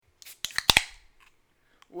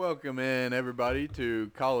Welcome in, everybody, to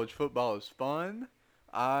College Football is Fun.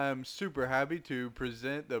 I'm super happy to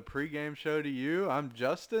present the pregame show to you. I'm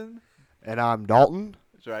Justin. And I'm Dalton.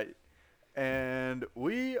 That's right. And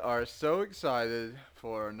we are so excited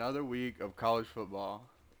for another week of college football.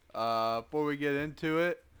 Before we get into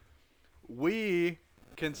it, we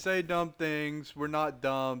can say dumb things. We're not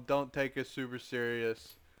dumb. Don't take us super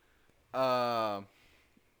serious. Uh,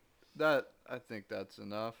 I think that's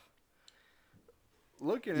enough.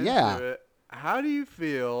 Looking Yeah, into it, how do you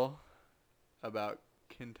feel about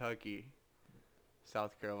Kentucky,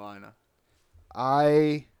 South Carolina?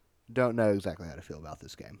 I don't know exactly how to feel about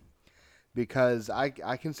this game because I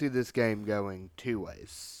can see this game going two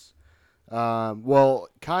ways. Well,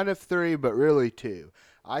 kind of three, but really two.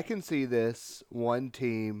 I can see this one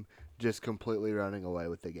team just completely running away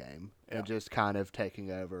with the game Yeah, and just kind of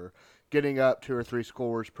taking over, getting up two or three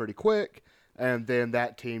scores pretty quick, and then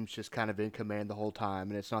that team's just kind of in command the whole time,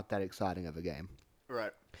 and it's not that exciting of a game.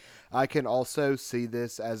 right. I can also see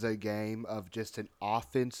this as a game of just an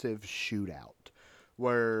offensive shootout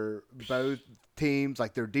where both teams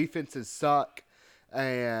like their defenses suck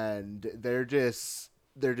and they're just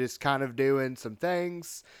kind of doing some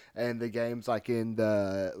things and the game's like in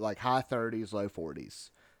the like high 30s low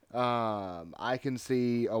 40s. I can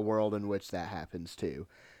see a world in which that happens too.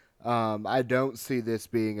 I don't see this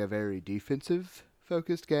being a very defensive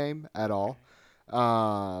focused game at all.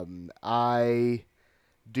 I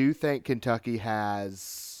do think Kentucky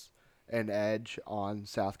has an edge on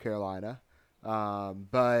South Carolina,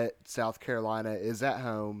 but South Carolina is at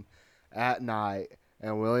home at night,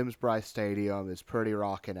 and Williams-Brice Stadium is pretty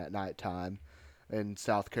rocking at nighttime in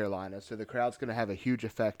South Carolina, so the crowd's going to have a huge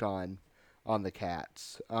effect on the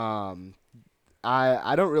Cats.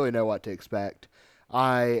 I don't really know what to expect.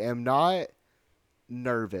 I am not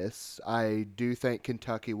nervous. I do think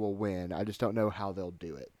Kentucky will win. I just don't know how they'll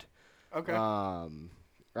do it. Okay. Um,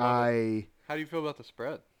 Well, I how do you feel about the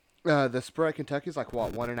spread? the spread Kentucky's like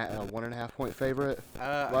what 1.5 point favorite.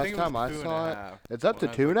 I Last think it was time I two and a saw it, half. it's up to When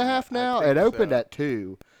I was two and a looking at, half I now. think It opened so. at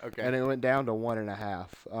 2, Okay. and it went down to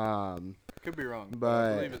 1.5. Could be wrong, but I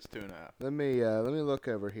But believe it's 2.5. let me look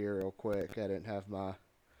over here real quick. I didn't have my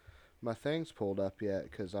things pulled up yet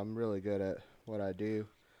because I'm really good at what I do.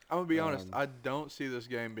 I'm gonna be honest. Um, I don't see this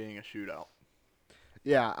game being a shootout.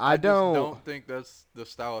 yeah, I I just don't. don't think that's the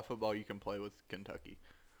style of football you can play with Kentucky.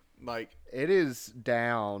 Like, It is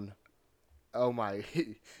down. Oh my!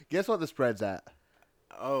 Guess what the spread's at?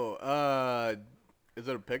 oh, is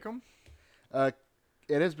it a pick 'em? Uh,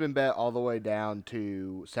 it has been bet all the way down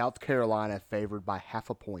to South Carolina favored by half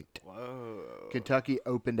a point. Whoa. Kentucky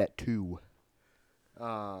opened at 2.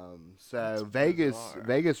 That's So Vegas bizarre.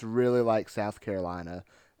 Vegas really likes South Carolina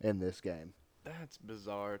in this game. That's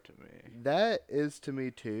bizarre to me. That is to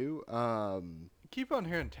me too. Keep on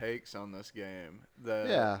hearing takes on this game that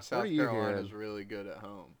Yeah. What are South you Carolina's hearing? really good at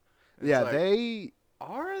home. It's Yeah, like, they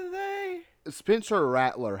are they? Spencer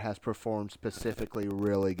Rattler has performed specifically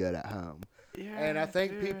really good at home. And I Yeah,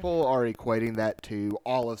 think dude. people are equating that to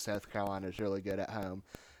all of South Carolina's really good at home.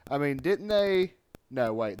 I mean, didn't they?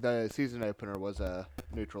 No, wait. The season opener was a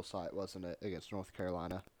neutral site, wasn't it, against North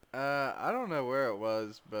Carolina? I don't know where it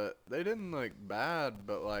was, but they didn't look bad,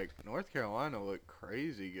 but like North Carolina looked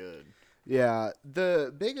crazy good. Yeah.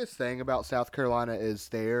 The biggest thing about South Carolina is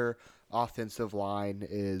their offensive line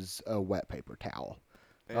is a wet paper towel.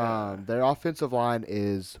 Yeah. Their offensive line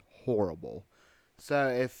is horrible. So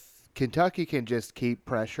if Kentucky can just keep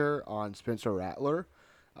pressure on Spencer Rattler,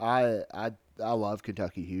 I love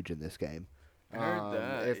Kentucky huge in this game. I heard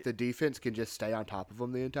If that. the defense can just stay on top of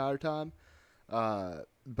them the entire time,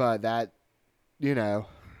 but that you know,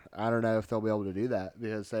 I don't know if they'll be able to do that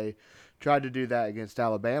because they tried to do that against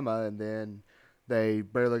Alabama and then they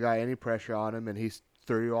barely got any pressure on him and he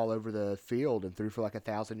threw all over the field and threw for like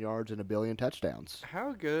 1,000 yards and a billion touchdowns.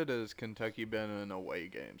 How good has Kentucky been in away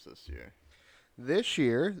games this year? This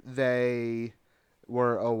year they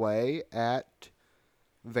were away at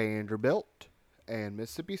Vanderbilt and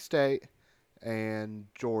Mississippi State and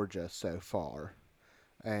Georgia so far.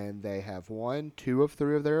 And they have won 2 of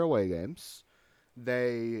 3 of their away games.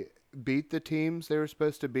 They beat the teams they were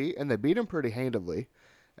supposed to beat, and they beat them pretty handily.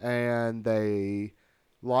 And they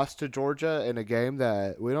lost to Georgia in a game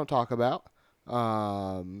that we don't talk about.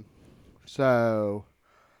 Um, so,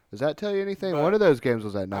 does that tell you anything? One But of those games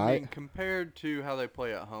was at I night. mean, compared to how they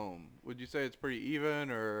play at home, would you say it's pretty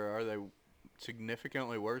even, or are they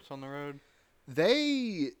significantly worse on the road?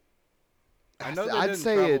 They, I know they I'd didn't say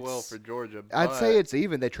travel well it's for Georgia, I'd say but it's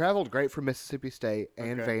even. They traveled great for Mississippi State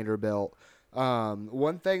and okay, Vanderbilt.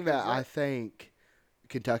 One thing because that I think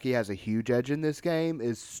Kentucky has a huge edge in this game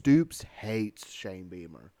is Stoops hates Shane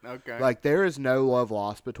Beamer. Okay. Like, there is no love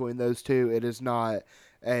lost between those two. It is not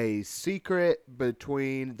a secret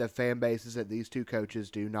between the fan bases that these two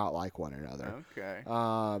coaches do not like one another. Okay.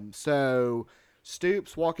 So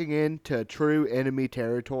Stoops walking into true enemy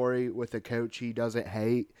territory with a coach he doesn't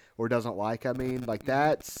hate or doesn't like,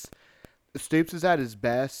 that's Stoops is at his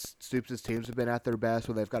best. Stoops' teams have been at their best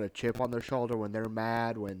when they've got a chip on their shoulder, when they're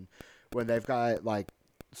mad, when they've got like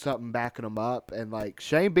something backing them up, and like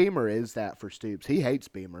Shane Beamer is that for Stoops. He hates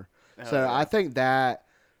Beamer, so yeah. I think that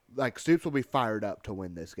like Stoops will be fired up to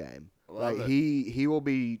win this game. Love it. He will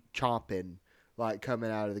be chomping like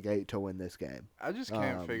coming out of the gate to win this game. I just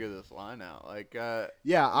can't figure this line out. Like,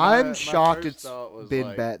 I'm shocked first it's thought was, been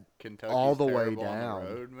like, bet Kentucky's all the way terrible on down.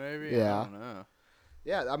 the road, maybe. Yeah. I don't know.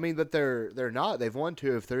 Yeah, I mean, but they're not. They've won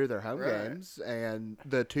 2 of 3 of their home Right. games, and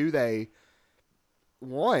the 2 they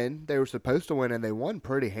won, they were supposed to win, and they won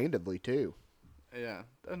pretty handedly too. Yeah,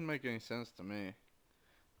 doesn't make any sense to me.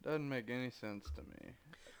 Doesn't make any sense to me.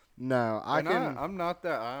 No, I'm not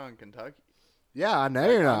that high on Kentucky. Yeah, I know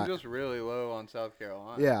Like, you're not. I'm just really low on South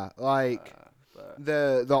Carolina. Yeah, like but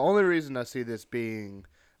the only reason I see this being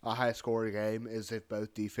a high scoring game is if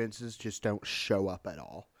both defenses just don't show up at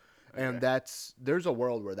all. And there's a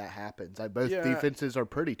world where that happens. Like, both defenses are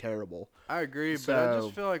pretty terrible. I agree, but I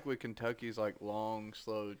just feel like with Kentucky's like long,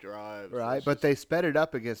 slow drives, right? But they sped it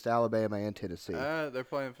up against Alabama and Tennessee. They're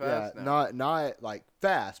playing fast now. Not like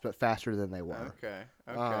fast, but faster than they were. Okay.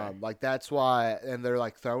 Like, that's why, and they're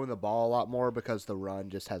like throwing the ball a lot more because the run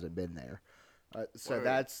just hasn't been there. So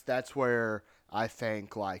that's where I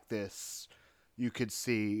think like this, you could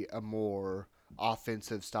see a more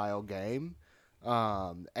offensive style game.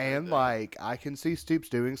 And like I can see Stoops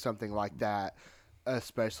doing something like that,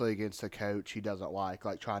 especially against a coach he doesn't like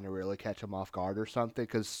trying to really catch him off guard or something,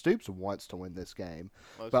 because Stoops wants to win this game.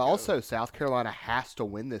 Also South Carolina has to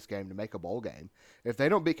win this game to make a bowl game. If they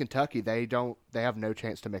don't beat Kentucky, they have no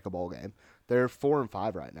chance to make a bowl game. They're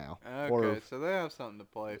 4-5 right now. Okay, so they have something to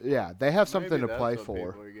play for. Yeah, they have something Maybe to play that's what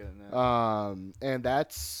for. people are getting at. And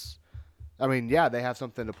that's, I mean, yeah, they have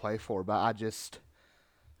something to play for, but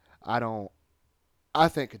I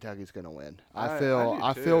think Kentucky's going to win.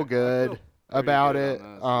 I feel good about it.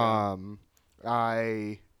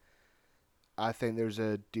 I think there's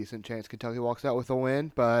a decent chance Kentucky walks out with a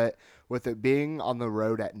win, but with it being on the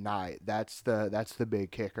road at night, that's the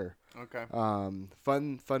big kicker. Okay.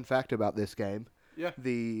 Fun fact about this game. Yeah.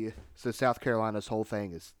 So South Carolina's whole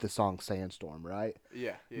thing is the song Sandstorm, right?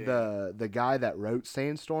 Yeah. The guy that wrote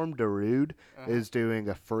Sandstorm, Darude, is doing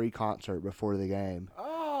a free concert before the game.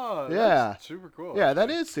 Oh, yeah, that's super cool. Yeah, that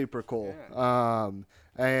is super cool. Yeah.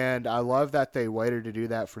 And I love that they waited to do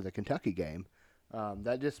that for the Kentucky game.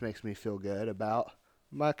 That just makes me feel good about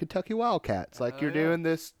my Kentucky Wildcats. Like, you're doing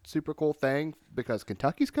this super cool thing because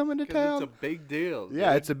Kentucky's coming to town. It's a big deal. Dude.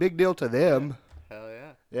 Yeah, it's a big deal to them. Hell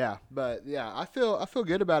yeah. Yeah, but yeah, I feel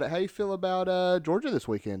good about it. How you feel about Georgia this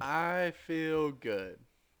weekend? I feel good.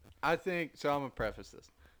 I think so. I'm gonna preface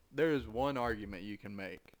this. There is one argument you can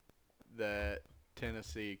make that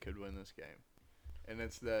Tennessee could win this game, and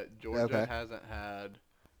it's that Georgia hasn't had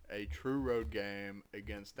a true road game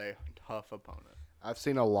against a tough opponent. I've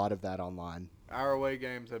seen a lot of that online. Our away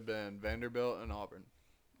games have been Vanderbilt and Auburn.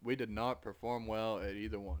 We did not perform well at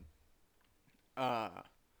either one.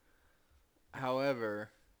 However,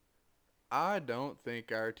 I don't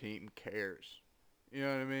think our team cares. You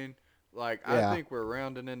know what I mean? Like, I think we're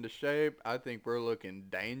rounding into shape. I think we're looking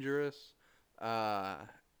dangerous.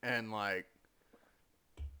 And, like,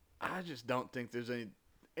 I just don't think there's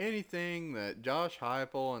anything that Josh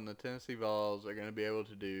Heupel and the Tennessee Vols are going to be able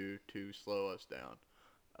to do to slow us down.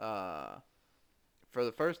 For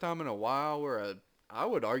the first time in a while, I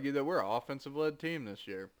would argue that we're an offensive-led team this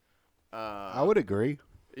year. I would agree.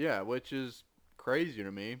 Yeah, which is crazy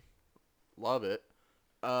to me. Love it.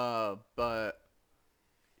 But,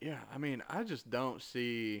 yeah, I mean, I just don't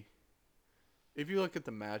see – if you look at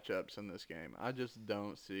the matchups in this game, I just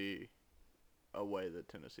don't see a way that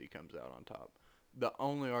Tennessee comes out on top. The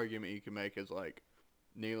only argument you can make is, like,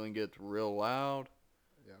 Neyland gets real loud.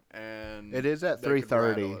 And it is at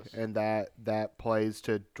 3:30, and that plays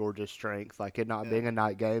to Georgia's strength. Like, it not being a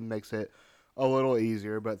night game makes it a little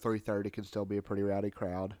easier, but 3:30 can still be a pretty rowdy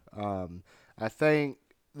crowd. I think,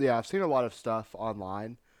 I've seen a lot of stuff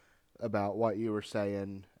online about what you were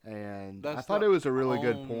saying, and I thought it was a really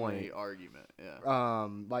good point. Argument, yeah.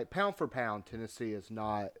 Like, pound for pound, Tennessee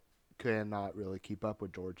cannot really keep up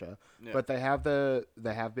with Georgia, but they have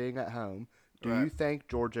being at home. Do you think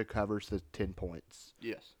Georgia covers the 10 points?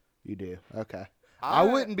 Yes. You do? Okay. I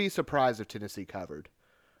wouldn't be surprised if Tennessee covered.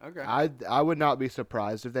 Okay. I would not be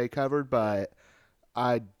surprised if they covered, but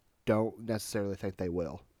I don't necessarily think they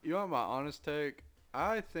will. You want my honest take?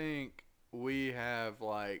 I think we have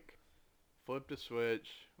like flipped a switch.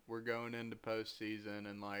 We're going into postseason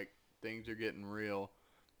and like things are getting real.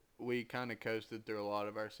 We kind of coasted through a lot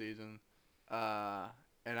of our season, uh,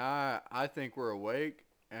 and I think we're awake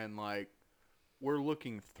and like we're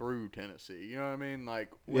looking through Tennessee. You know what I mean? Like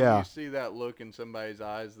when you Yeah. see that look in somebody's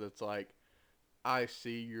eyes, that's like I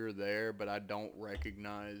see you're there, but I don't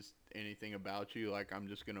recognize anything about you. Like I'm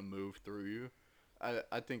just gonna move through you.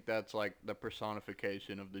 I think that's like the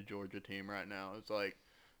personification of the Georgia team right now. It's like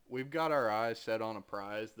we've got our eyes set on a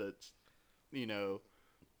prize that's you know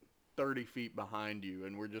 30 feet behind you,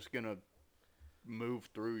 and we're just gonna move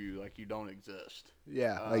through you like you don't exist.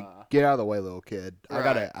 Yeah, like Uh, get out of the way, little kid.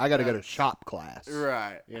 right. I gotta go to That's shop class.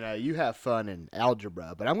 right. You know, you have fun in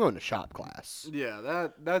algebra, but I'm going to shop class. Yeah,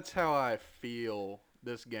 that's how I feel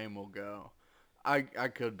this game will go. I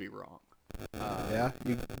could be wrong. Uh, Yeah,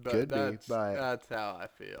 you but could be, that's but that's how I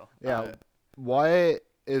feel. yeah, what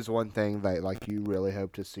is one thing that like you really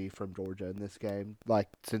hope to see from Georgia in this game? Like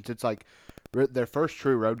since it's like their first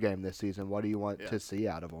true road game this season, what do you want Yeah. to see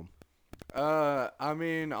out of them? I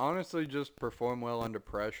mean, honestly, just perform well under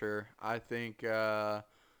pressure. I think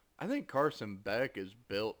Carson Beck is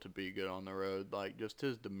built to be good on the road. Like just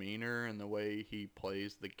his demeanor and the way he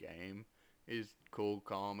plays the game. He's cool,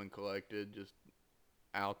 calm, and collected. Just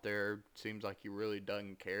out there, seems like he really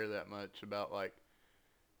doesn't care that much about like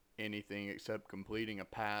anything except completing a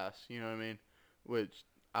pass. You know what I mean? Which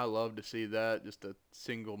I love to see that. Just a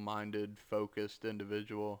single-minded, focused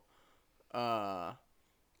individual. Uh,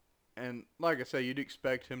 and like I say, you'd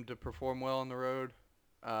expect him to perform well on the road.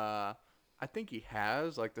 I think he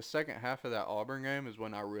has. Like the second half of that Auburn game is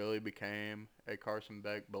when I really became a Carson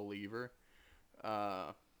Beck believer.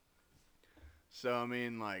 Uh, so I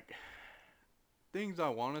mean, like things I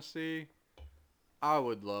want to see, I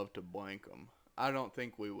would love to blank them. I don't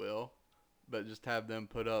think we will, but just have them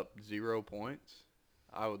put up 0 points.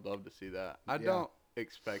 I would love to see that. I Yeah, don't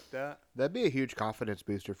expect that. that'd be a huge confidence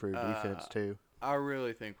booster for your Uh, defense too. I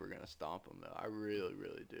really think we're gonna stomp them though. I really,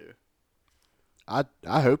 really do. I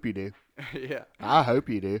hope you do. Yeah. I hope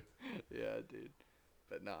you do. Yeah, dude.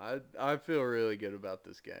 But no, I feel really good about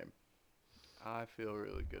this game. I feel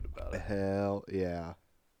really good about it. Hell yeah.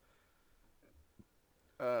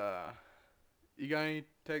 Uh, you got any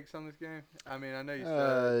takes on this game? I mean, I know you said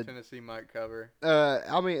Uh, Tennessee might cover.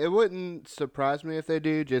 I mean, it wouldn't surprise me if they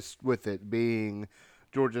do, just with it being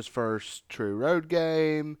Georgia's first true road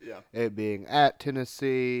game, Yeah. it being at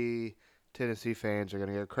Tennessee. Tennessee fans are going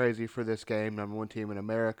to go crazy for this game. Number one team in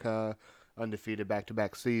America, undefeated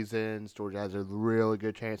back-to-back seasons. Georgia has a really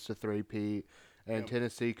good chance to three-peat, and Yeah.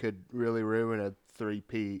 Tennessee could really ruin a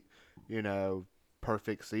three-peat, you know,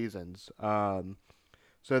 perfect seasons.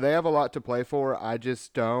 So they have a lot to play for. I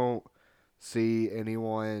just don't see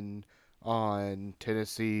anyone on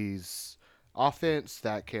Tennessee's offense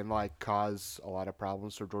that can like cause a lot of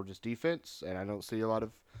problems for Georgia's defense, and I don't see a lot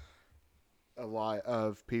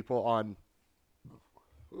of people on.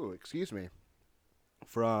 Ooh, excuse me,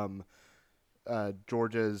 from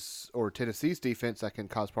Georgia's or Tennessee's defense that can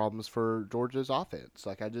cause problems for Georgia's offense.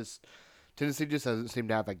 Like Tennessee just doesn't seem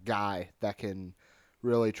to have a guy that can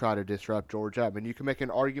really try to disrupt Georgia. I mean, you can make an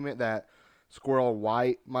argument that Squirrel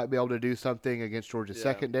White might be able to do something against Georgia's Yeah.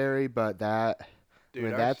 secondary, but I Dude,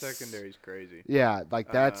 mean, our that's secondary's crazy. yeah,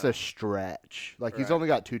 like that's Uh, a stretch. Like he's right. only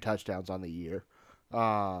got 2 touchdowns on the year.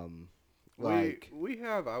 Um, like We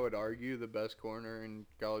have, I would argue, the best corner in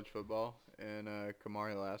college football, and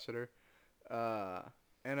Kamari Lassiter. Uh,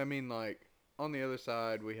 and I mean, like on the other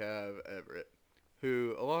side, we have Everett,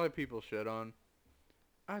 who a lot of people shit on.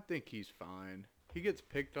 I think he's fine. He gets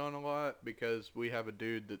picked on a lot because we have a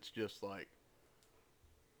dude that's just like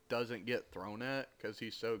doesn't get thrown at because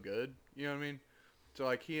he's so good. You know what I mean? So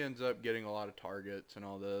like he ends up getting a lot of targets and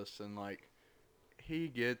all this, and like he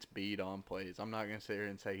gets beat on plays. I'm not gonna sit here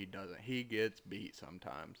and say he doesn't. He gets beat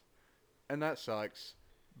sometimes, and that sucks.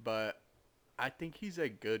 But I think he's a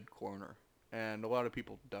good corner, and a lot of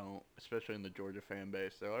people don't, especially in the Georgia fan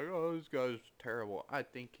base. They're like, "Oh, this guy's terrible." I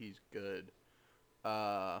think he's good.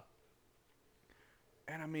 Uh,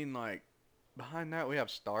 and I mean, like behind that we have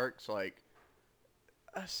Starks, like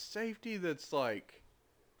a safety that's like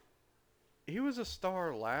he was a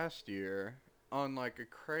star last year on like a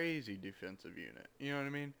crazy defensive unit. You know what I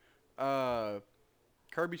mean? Uh,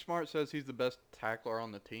 Kirby Smart says he's the best tackler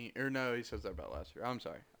on the team. Or no, he says that about Lassiter. I'm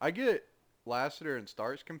sorry. I get Lassiter and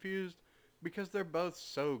Starks confused because they're both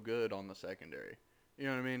so good on the secondary. You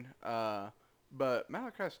know what I mean? But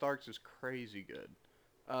Malachi Starks is crazy good.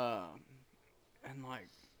 And like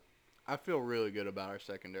I feel really good about our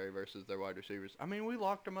secondary versus their wide receivers. I mean, we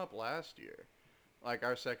locked them up last year, like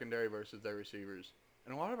our secondary versus their receivers,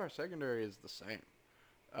 and a lot of our secondary is the same.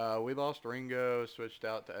 We lost Ringo, switched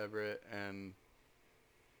out to Everett, and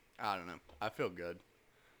I don't know. I feel good.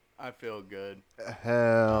 I feel good.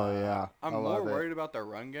 Hell yeah, I'm I more love it. worried about their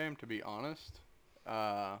run game, to be honest.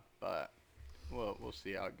 But we'll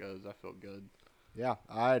see how it goes. I feel good. Yeah,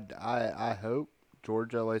 I hope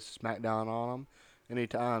Georgia lays a smackdown on them.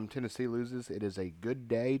 Anytime Tennessee loses, it is a good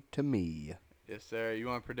day to me. Yes, sir. You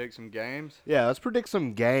want to predict some games? Yeah, let's predict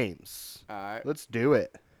some games. All right. Let's do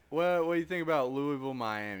it. What do you think about Louisville,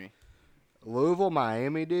 Miami? Louisville,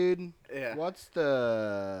 Miami, dude. Yeah.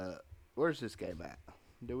 Where's this game at?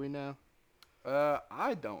 Do we know?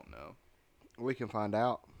 I don't know. We can find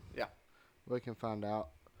out. Yeah. We can find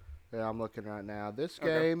out. Yeah, I'm looking right now. This Okay.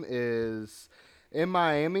 game is in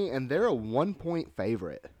Miami, and they're a 1-point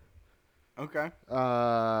favorite. Okay.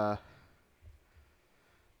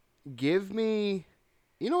 Give me,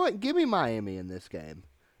 you know what? Give me Miami in this game.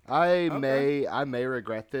 I may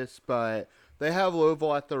regret this, but they have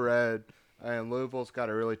Louisville at the Red, and Louisville's got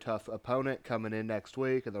a really tough opponent coming in next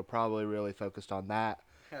week, and they're probably really focused on that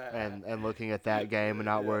and looking at that game and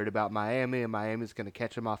not worried about Miami, and Miami's going to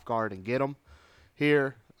catch them off guard and get them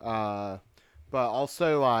here. But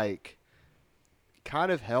also, like,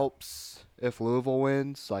 kind of helps if Louisville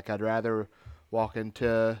wins. Like, I'd rather walk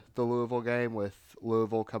into the Louisville game with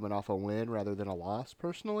Louisville coming off a win rather than a loss,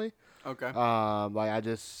 personally. Okay.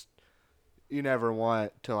 You never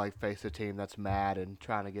want to, like, face a team that's mad and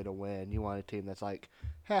trying to get a win. You want a team that's, like,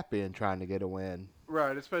 happy and trying to get a win.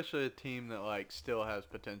 Right, especially a team that like still has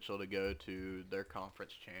potential to go to their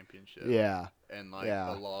conference championship. Yeah. And like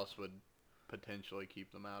the loss would potentially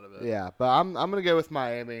keep them out of it. Yeah, but I'm gonna go with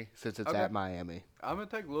Miami since it's Okay. at Miami. I'm gonna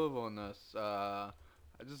take Louisville in this. I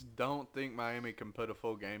just don't think Miami can put a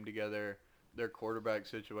full game together. Their quarterback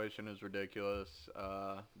situation is ridiculous.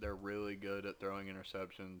 They're really good at throwing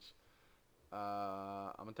interceptions.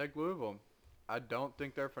 I'm gonna take Louisville. I don't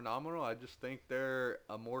think they're phenomenal. I just think they're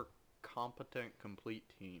a more competent, complete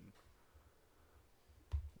team.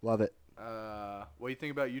 Love it. What do you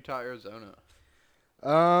think about Utah, Arizona?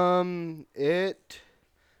 I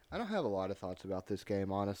don't have a lot of thoughts about this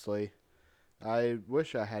game, honestly. I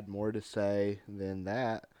wish I had more to say than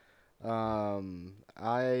that.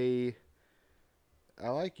 I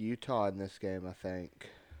like Utah in this game, I think.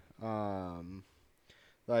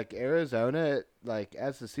 Like Arizona, like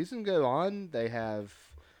as the season go on,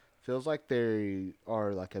 feels like they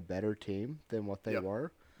are like a better team than what they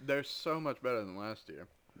were. They're so much better than last year.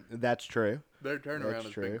 That's true. Their turnaround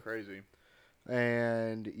has been crazy.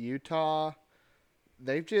 And Utah,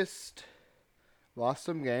 they've just lost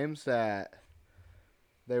some games that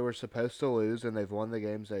they were supposed to lose, and they've won the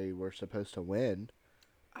games they were supposed to win.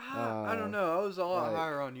 I don't know. I was a lot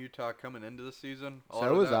higher on Utah coming into the season.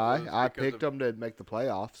 So was I. I picked them to make the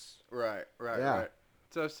playoffs. Right.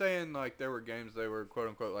 So saying like there were games they were quote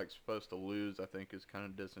unquote like supposed to lose, I think is kind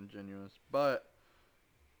of disingenuous. But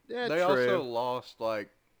they also lost like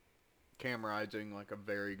Cam Rising, like a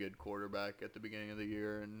very good quarterback at the beginning of the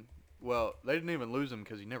year, and well, they didn't even lose him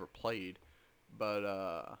because he never played, but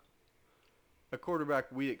a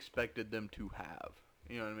quarterback we expected them to have.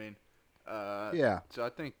 You know what I mean? So I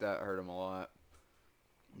think that hurt him a lot.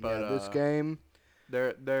 But this game,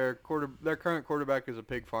 their current quarterback is a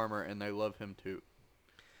pig farmer, and they love him too.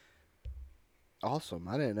 Awesome!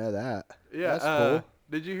 I didn't know that. Yeah, that's cool.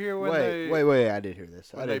 Did you hear when Wait! I did hear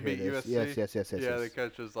this. When they beat USC? Yes. Yeah, the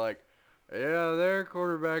coach was like, "Yeah, their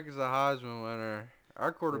quarterback is a Heisman winner.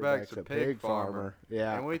 Our quarterback's a pig farmer."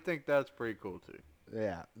 Yeah, and we think that's pretty cool too.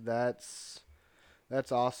 Yeah, that's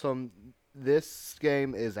awesome. This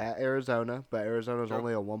game is at Arizona, but Arizona's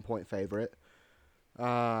only a 1-point favorite.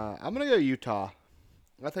 I'm gonna go Utah.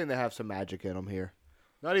 I think they have some magic in them here.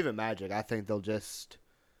 Not even magic. I think they'll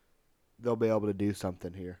be able to do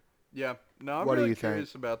something here. Yeah. No, I'm really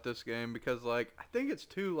curious about this game because, like, I think it's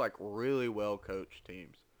two, like, really well-coached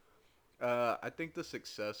teams. I think the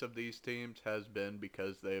success of these teams has been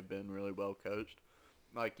because they have been really well-coached.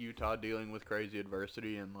 Like, Utah dealing with crazy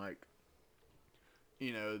adversity and, like,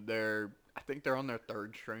 you know, I think they're on their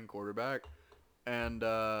third-string quarterback. And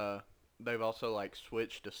they've also, like,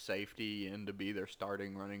 switched to safety and to be their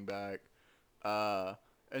starting running back.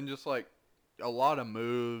 And just, like, a lot of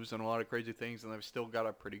moves and a lot of crazy things, and they've still got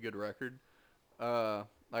a pretty good record.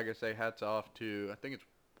 Like I say, hats off to, I think it's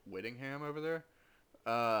Whittingham over there.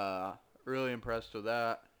 Really impressed with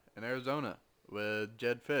that. And Arizona with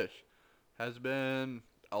Jed Fish has been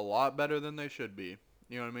a lot better than they should be.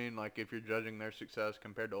 You know what I mean? Like if you're judging their success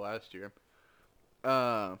compared to last year.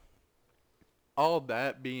 all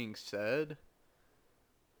that being said,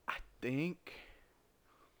 I think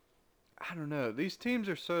I don't know. These teams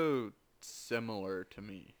are so similar to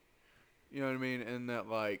me. You know what I mean? In that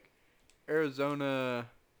like Arizona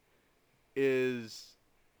is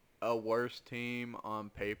a worse team on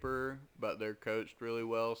paper, but they're coached really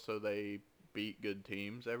well, so they beat good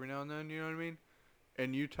teams every now and then. You know what I mean?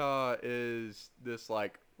 And Utah is this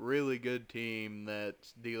like really good team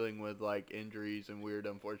that's dealing with like injuries and weird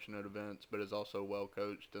unfortunate events, but is also well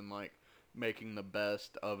coached and like making the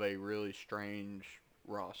best of a really strange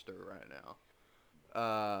roster right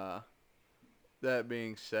now. That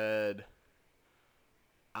being said,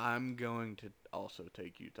 I'm going to also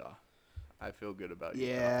take Utah. I feel good about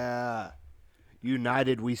Utah. Yeah.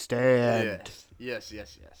 United we stand. Yes.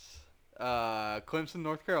 Clemson,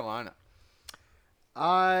 North Carolina.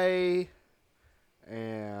 I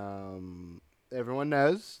am. Everyone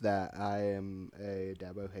knows that I am a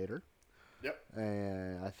Dabo hater. Yep.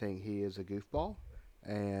 And I think he is a goofball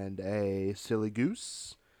and a silly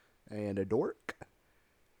goose and a dork.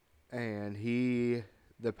 And he,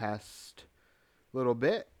 the past little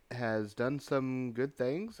bit, has done some good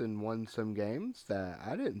things and won some games that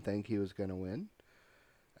I didn't think he was going to win.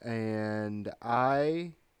 And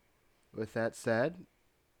with that said,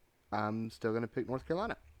 I'm still going to pick North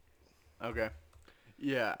Carolina. Okay.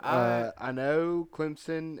 Yeah, I know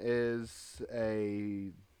Clemson is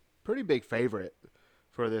a pretty big favorite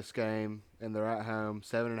for this game, and they're at home,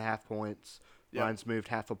 7.5 points. Yep. Line's moved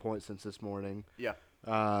half a point since this morning. Yeah.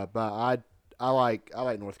 But I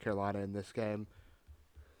like North Carolina in this game.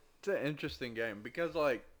 It's an interesting game because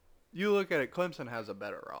like you look at it, Clemson has a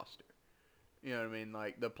better roster. You know what I mean?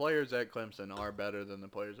 Like the players at Clemson are better than the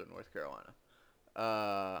players at North Carolina.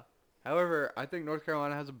 However, I think North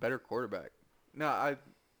Carolina has a better quarterback. No,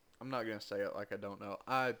 I'm not gonna say it like I don't know.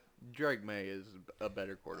 Drake May is a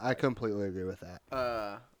better quarterback. I completely agree with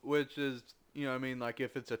that. Which is you know what I mean, like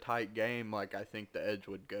if it's a tight game, like I think the edge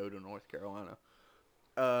would go to North Carolina.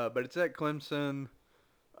 But it's at Clemson.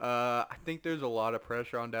 I think there's a lot of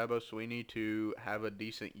pressure on Dabo Swinney to have a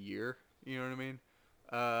decent year. You know what I mean?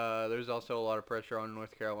 There's also a lot of pressure on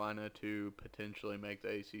North Carolina to potentially make the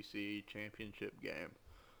ACC championship game.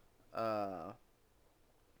 That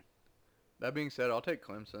being said, I'll take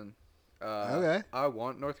Clemson. Okay. I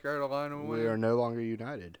want North Carolina to win. We are no longer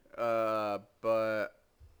united. But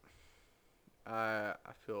I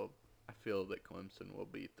feel that Clemson will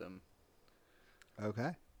beat them.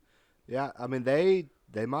 Okay. Yeah, I mean they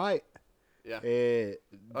might. Yeah.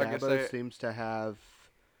 Like I Dabo say, seems to have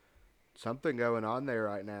something going on there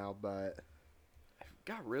right now, but they've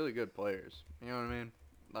got really good players. You know what I mean?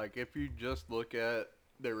 Like if you just look at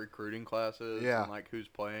their recruiting classes Yeah. and like who's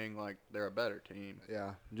playing, like they're a better team.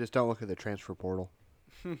 yeah, just don't look at the transfer portal.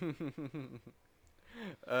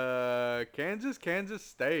 Kansas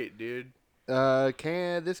State, dude.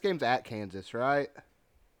 This game's at Kansas, right?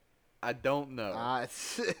 I don't know.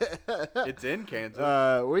 It's in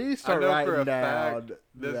Kansas. We I start know for writing a down fact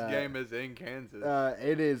this that, game is in Kansas.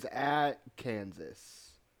 it is at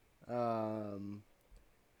Kansas.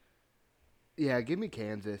 Yeah, give me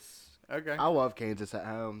Kansas. Okay. I love Kansas at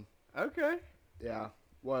home. Okay. Yeah.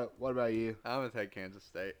 What about you? I'm gonna take Kansas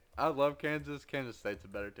State. I love Kansas. Kansas State's a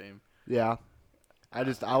better team. Yeah. I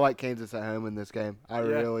like Kansas at home in this game. I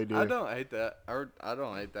really do. I don't hate that. I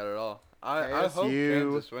don't hate that at all. I hope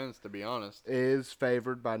KSU Kansas wins, to be honest. is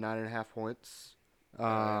favored by 9.5 points.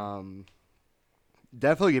 Yeah.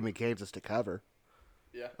 Definitely give me Kansas to cover.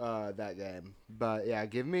 Yeah. That game. But yeah,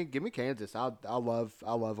 give me Kansas. I love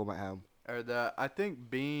them at home. Or I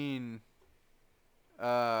think Bean.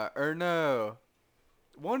 Or no,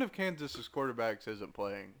 one of Kansas's quarterbacks isn't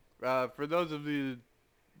playing. For those of you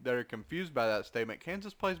that are confused by that statement,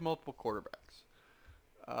 Kansas plays multiple quarterbacks.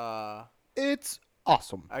 It's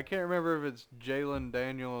awesome. I can't remember if it's Jalen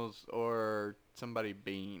Daniels or somebody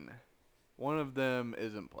Bean. One of them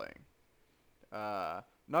isn't playing.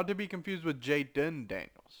 Not to be confused with Jalen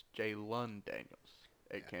Daniels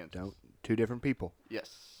at Kansas. Two different people.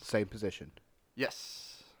 Yes. Same position.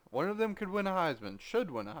 Yes. One of them could win a Heisman.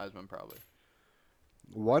 Should win a Heisman, probably.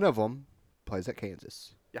 One of them plays at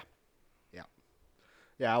Kansas. Yeah.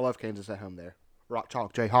 Yeah, I love Kansas at home there. Rock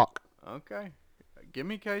Chalk, Jayhawk. Okay. Give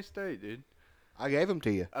me K-State, dude. I gave them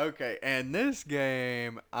to you. Okay, and this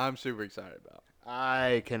game I'm super excited about.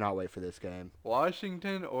 I cannot wait for this game.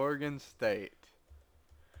 Washington, Oregon State.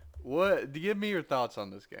 Give me your thoughts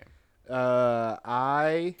on this game.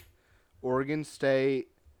 Oregon State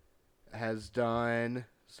has done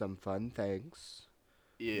some fun things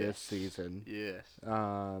this season. Yes.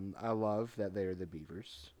 I love that they're the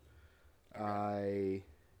Beavers. Okay.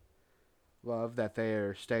 love that they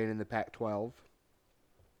are staying in the Pac-12.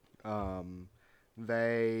 Um,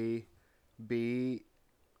 they beat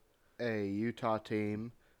a Utah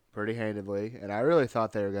team pretty handedly, and I really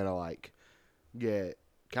thought they were gonna get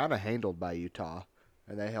kind of handled by Utah,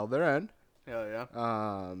 and they held their own. Hell yeah.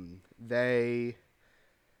 They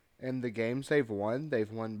in the games they've won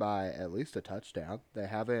by at least a touchdown. They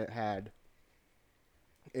haven't had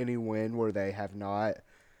any win where they have not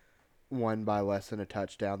won by less than a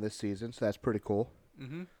touchdown this season, so that's pretty cool.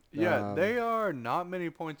 Yeah, they are not many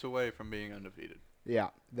points away from being undefeated. Yeah,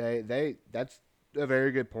 they that's a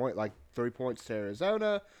very good point. Like 3 points to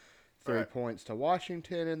Arizona, 3 points to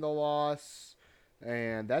Washington in the loss,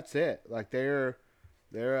 and that's it. Like they're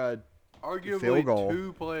a Arguably field goal.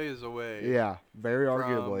 2 plays away. Yeah, very from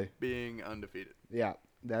arguably being undefeated. Yeah,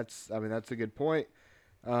 that's a good point.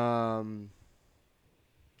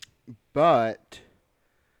 But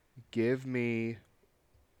give me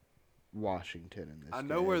Washington in this. I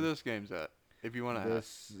know where this game's at. If you want to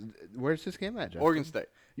ask, where's this game at, Justin? Oregon State.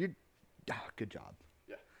 Good job.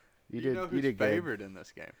 Yeah. You know who's did favored good. In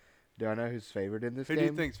this game? Do I know who's favored in this Who game?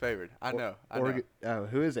 do you think's favored? I know. Oregon. Oh,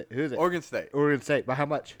 who is it? Oregon State. Oregon State. By how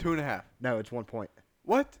much? 2.5. No, it's 1 point.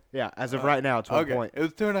 What? Yeah, as of right now, it's 1 point. It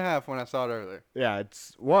was 2.5 when I saw it earlier. Yeah,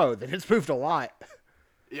 it's then it's moved a lot.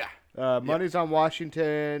 Yeah. Money's on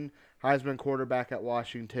Washington. Heisman quarterback at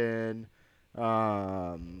Washington.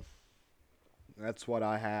 That's what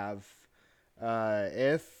I have.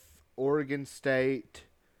 If Oregon State,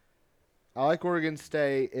 I like Oregon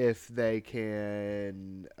State if they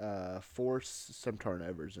can force some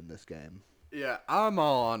turnovers in this game. Yeah, I'm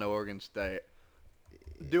all on Oregon State.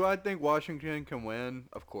 Do I think Washington can win?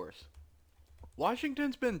 Of course.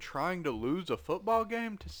 Washington's been trying to lose a football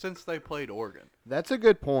game since they played Oregon. That's a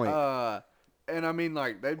good point. And I mean,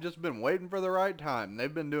 they've just been waiting for the right time.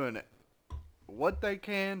 They've been doing what they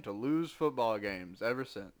can to lose football games ever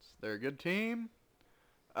since. They're a good team.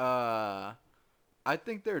 I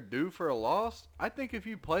think they're due for a loss. I think if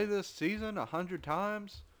you play this season 100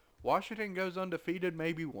 times, Washington goes undefeated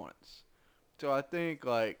maybe once. So I think,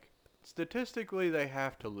 statistically, they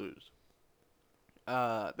have to lose.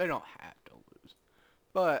 They don't have to lose.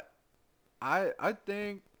 But I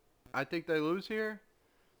think they lose here.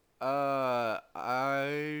 I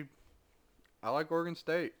like Oregon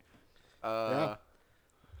State. Yeah.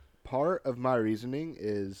 Part of my reasoning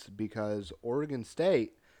is because Oregon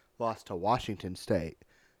State lost to Washington State.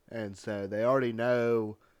 And so they already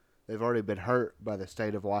know they've already been hurt by the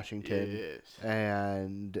state of Washington. Yes.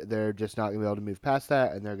 And they're just not going to be able to move past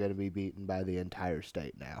that, and they're going to be beaten by the entire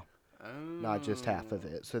state now. Not just half of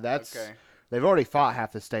it. So that's they've already fought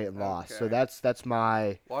half the state and lost. So that's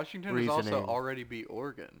my Washington reasoning. has also already beat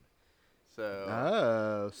Oregon.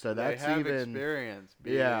 So that's they have even experience.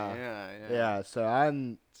 Yeah. So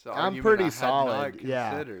I'm I pretty had solid. not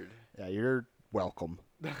considered. Yeah, you're welcome.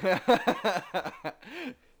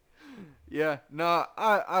 Yeah, no,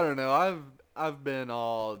 I don't know. I've been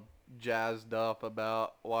all jazzed up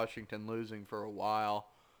about Washington losing for a while,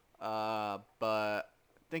 but I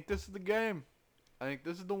think this is the game. I think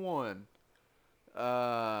this is the one.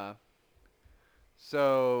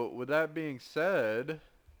 So with that being said,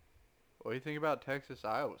 what do you think about Texas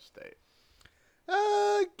Iowa State?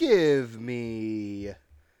 Give me.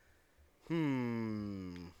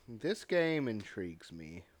 This game intrigues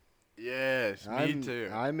me. Yes, me too.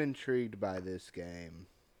 I'm intrigued by this game.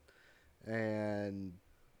 And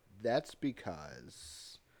that's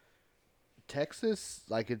because Texas,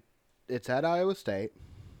 it's at Iowa State.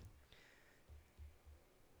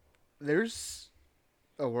 There's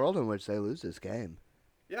a world in which they lose this game.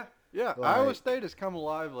 Yeah. Iowa State has come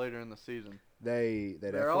alive later in the season.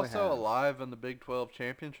 They're also alive in the Big 12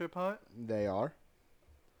 championship hunt. They are.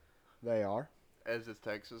 As is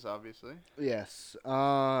Texas, obviously. Yes.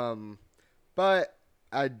 But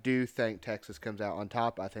I do think Texas comes out on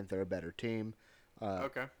top. I think they're a better team.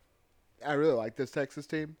 Okay. I really like this Texas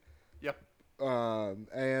team. Yep.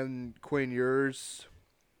 And Quinn Ewers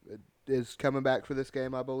is coming back for this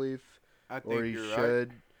game, I believe. I think or he you're should.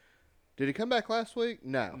 right. Did he come back last week?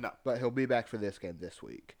 No. But he'll be back for this game this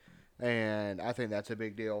week. And I think that's a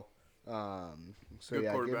big deal. Good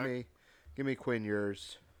quarterback. Give me Quinn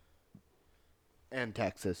Ewers and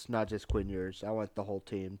Texas, not just Quinn Ewers. I want the whole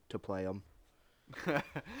team to play them.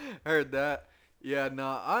 Heard that. Yeah,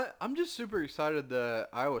 no, I'm just super excited that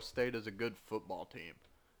Iowa State is a good football team.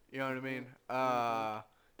 You know what I mean?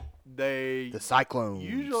 The Cyclones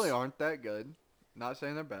usually aren't that good. Not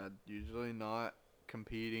saying they're bad. Usually not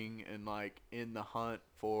competing and in the hunt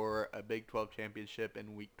for a Big 12 championship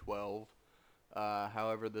in Week 12.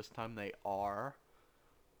 However, this time they are.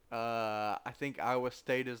 I think Iowa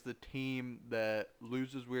State is the team that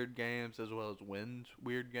loses weird games as well as wins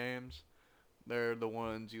weird games. They're the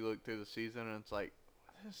ones you look through the season and it's like,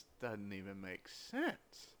 this doesn't even make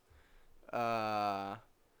sense. Uh,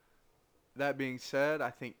 that being said,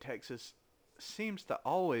 I think Texas seems to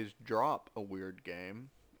always drop a weird game.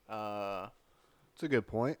 Uh, It's a good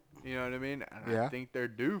point. you know what I mean? And I Yeah. think they're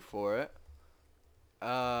due for it.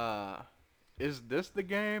 Uh, is this the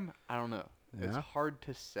game? I don't know. It's Yeah. hard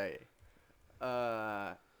to say.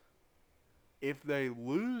 Uh, if they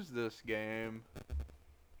lose this game,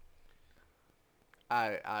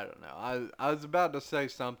 I don't know. I was about to say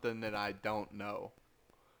something that I don't know.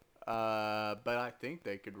 But I think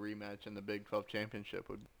they could rematch in the Big 12 championship,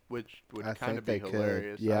 which would I kind think of be they could.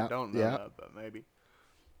 hilarious. I Yeah. don't know Yeah. that, but maybe.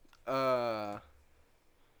 Uh,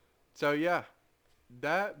 so yeah.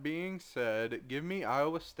 That being said, give me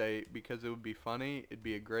Iowa State because it would be funny. It'd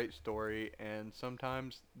be a great story, and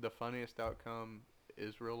sometimes the funniest outcome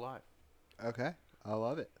is real life. Okay. I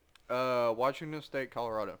love it. Washington State,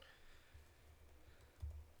 Colorado.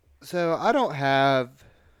 So I don't have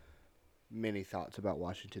many thoughts about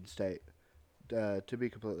Washington State. To be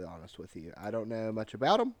completely honest with you, I don't know much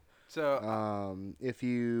about them. So If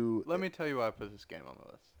you, let me tell you why I put this game on the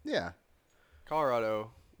list. yeah,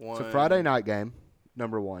 Colorado won it's a Friday night game.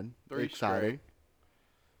 Number one, 3 exciting. straight.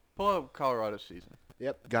 Pull up Colorado's season.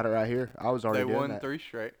 Yep, got it right here. I was already They doing won that. 3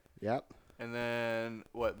 straight, Yep. and then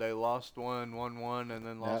what? They lost one, won one, and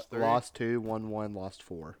then lost 3. Lost 2, won 1, lost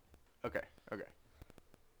 4. Okay.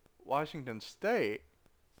 Washington State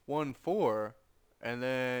won 4, and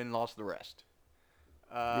then lost the rest.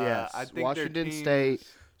 Yes, I think Washington State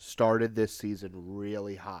started this season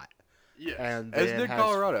really hot. Yes, And as then did has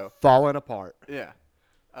Colorado. fallen apart. Yeah.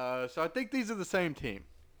 So I think these are the same team.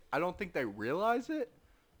 I don't think they realize it,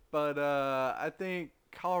 but I think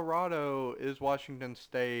Colorado is Washington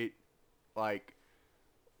State, like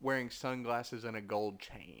wearing sunglasses and a gold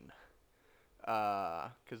chain,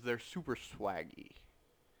 because they're super swaggy.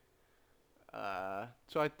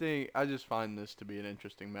 So I just find this to be an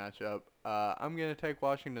interesting matchup. I'm gonna take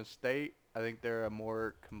Washington State. I think they're a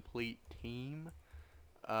more complete team.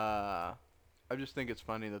 I just think it's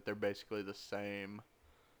funny that they're basically the same.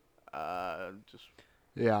 Just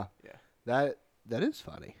Yeah. yeah. That is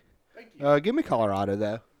funny. Thank you. Give me Colorado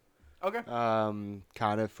though. Okay.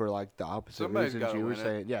 Kind of for like the opposite Somebody's reasons gotta you were win it.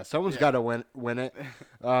 saying. Yeah, someone's Yeah. got to win it.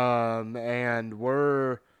 And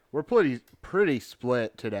we're pretty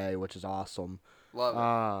split today, which is awesome. Love it.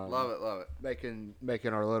 Um, Love it.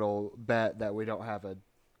 making our little bet that we don't have a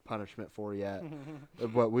punishment for yet,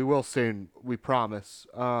 but we will soon. We promise.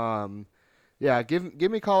 Yeah, give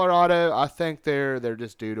me Colorado. I think they're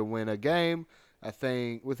just due to win a game. I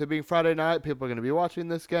think with it being Friday night, people are going to be watching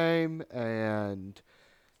this game and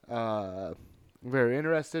very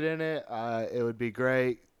interested in it. It would be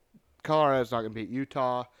great. Colorado's not going to beat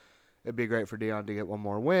Utah. It'd be great for Dion to get one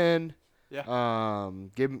more win. Yeah.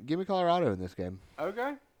 Give me Colorado in this game.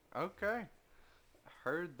 Okay.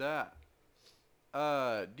 Heard that.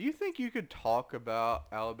 Do you think you could talk about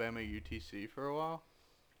Alabama UTC for a while?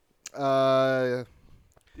 Uh, Do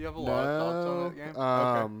you have a lot of thoughts on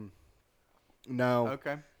that game? No.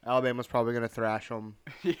 Okay. Alabama's probably going to thrash them.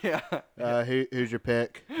 Yeah. Who's your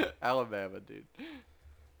pick? Alabama, dude.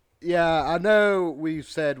 Yeah, I know we've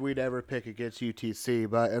said we'd never pick against UTC,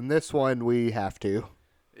 but in this one we have to.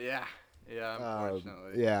 Yeah.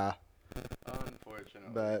 Unfortunately. Yeah.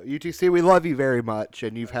 Unfortunately. But UTC, we love you very much,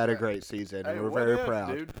 and you've had a great season, Hey, and we're what very if,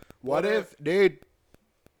 proud. Dude? What if, dude?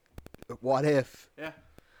 What if? Yeah.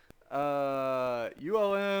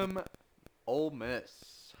 ULM, Ole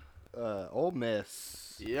Miss. Ole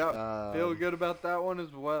Miss. Yep. Feel good about that one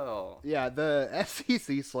as well. Yeah, the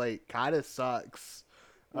SEC slate kind of sucks.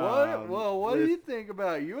 What do you think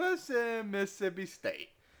about USM, Mississippi State?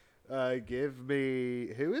 Give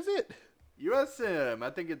me, who is it? USM. I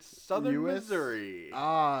think it's Southern Missouri.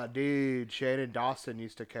 Ah, dude, Shannon Dawson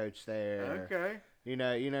used to coach there. Okay. You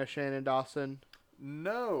know Shannon Dawson?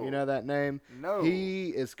 No. You know that name? No. He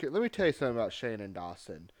is. Let me tell you something about Shannon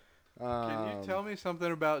Dawson. Can you tell me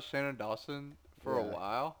something about Shannon Dawson for a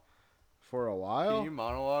while? For a while? Can you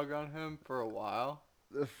monologue on him for a while?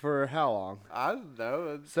 For how long? I don't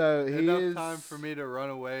know. So he enough time for me to run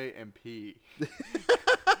away and pee.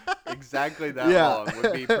 Exactly that long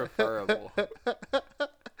would be preferable.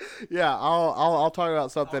 Yeah, I'll talk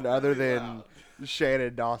about something Talk other really than loud.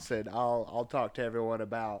 Shannon Dawson. I'll talk to everyone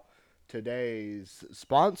about today's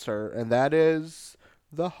sponsor, and that is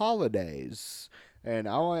the holidays. And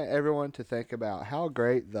I want everyone to think about how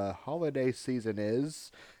great the holiday season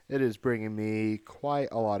is. It is bringing me quite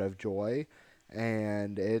a lot of joy.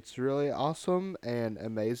 And it's really awesome and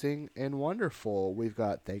amazing and wonderful. We've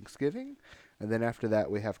got Thanksgiving, and then after that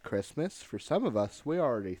we have Christmas. For some of us, we're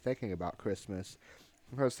already thinking about Christmas.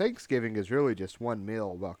 Because Thanksgiving is really just one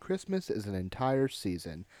meal, while Christmas is an entire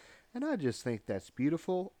season. And I just think that's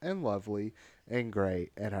beautiful and lovely and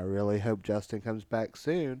great. And I really hope Justin comes back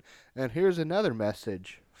soon. And here's another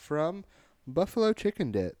message from Buffalo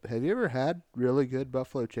Chicken Dip. Have you ever had really good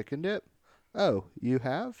buffalo chicken dip? Oh, you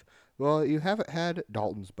have? Well, you haven't had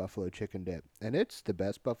Dalton's Buffalo Chicken Dip. And it's the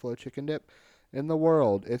best buffalo chicken dip in the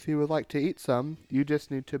world. If you would like to eat some, you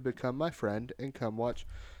just need to become my friend and come watch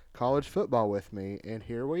college football with me, and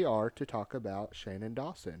here we are to talk about Shannon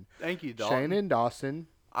Dawson. Thank you, Dalton. Shannon Dawson.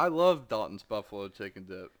 I love Dalton's buffalo chicken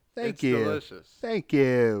dip. Thank It's you. delicious. Thank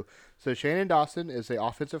you. So Shannon Dawson is the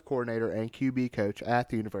offensive coordinator and QB coach at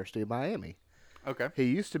the University of Miami. Okay. He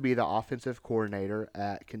used to be the offensive coordinator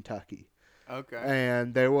at Kentucky. Okay.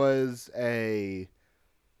 And there was a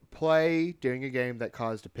play during a game that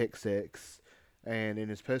caused a pick six, and in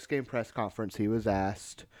his post-game press conference he was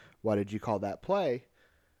asked, "What did you call that play?"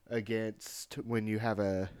 against when you have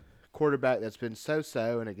a quarterback that's been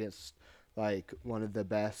so-so and against like one of the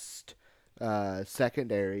best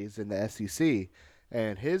secondaries in the SEC.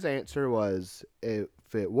 And his answer was, if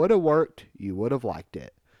it would have worked, you would have liked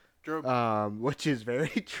it. True. Which is very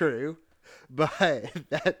true, but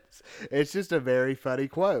it's just a very funny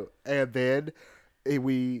quote. And then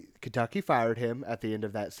Kentucky fired him at the end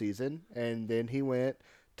of that season, and then he went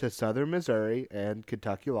to Southern Missouri, and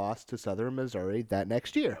Kentucky lost to Southern Missouri that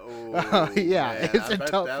next year. Oh, yeah, man, it's I a bet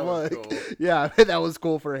tough that was look. cool. Yeah, I bet that was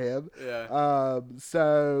cool for him. Yeah.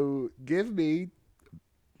 So give me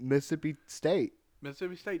Mississippi State.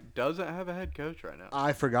 Mississippi State doesn't have a head coach right now.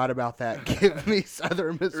 I forgot about that. Give me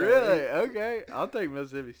Southern Missouri. Really? Okay. I'll take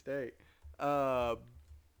Mississippi State. But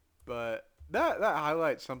that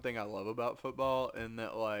highlights something I love about football, in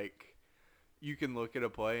that, like, you can look at a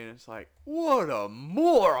play and it's like, what a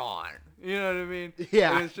moron. You know what I mean?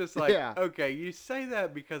 Yeah. And it's just like, Yeah. okay, you say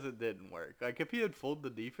that because it didn't work. Like, if he had fooled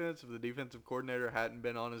the defense, if the defensive coordinator hadn't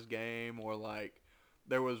been on his game, or, like,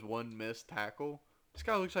 there was one missed tackle, this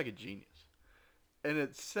guy looks like a genius. And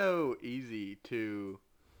it's so easy to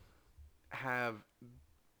have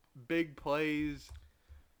big plays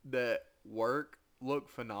that work look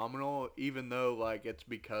phenomenal, even though, like, it's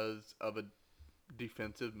because of a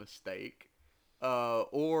defensive mistake.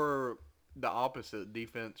 Or the opposite,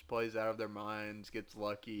 defense plays out of their minds, gets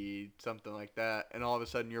lucky, something like that, and all of a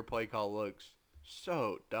sudden your play call looks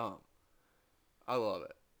so dumb. I love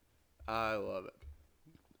it. I love it.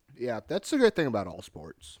 Yeah, that's the great thing about all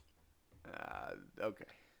sports. Okay.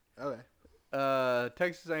 Okay.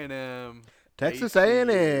 Texas A&M. Texas ACU, A&M.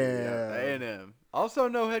 Yeah, A&M. Also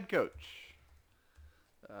no head coach.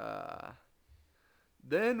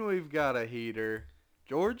 Then we've got a heater.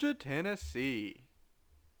 Georgia, Tennessee.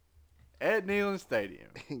 At Neyland Stadium.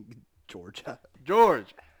 Georgia.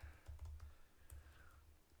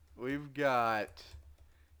 We've got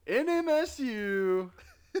NMSU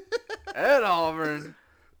at Auburn.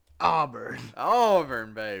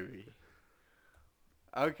 Auburn, baby.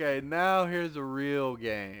 Okay, now here's a real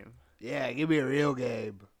game. Yeah, give me a real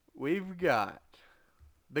game. We've got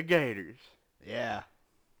the Gators. Yeah.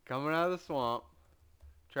 Coming out of the swamp,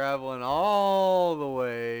 traveling all the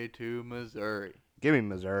way to Missouri. Give me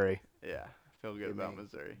Missouri. Yeah, I feel good about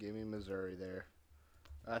Missouri. Give me Missouri there.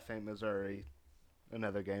 I think Missouri,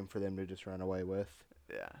 another game for them to just run away with.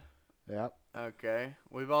 Yeah. Yep. Okay.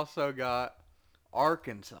 We've also got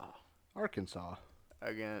Arkansas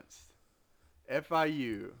against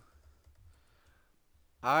FIU.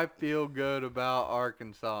 I feel good about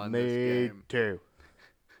Arkansas in this game. Me too.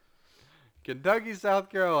 Kentucky, South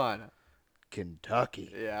Carolina.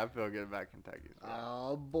 Kentucky. Yeah, I feel good about Kentucky.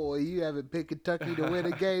 Oh, boy, you haven't picked Kentucky to win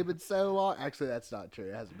a game in so long. Actually, that's not true.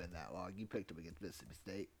 It hasn't been that long. You picked them against Mississippi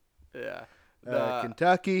State. Yeah.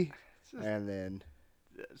 Kentucky, just, and then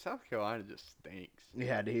South Carolina just stinks.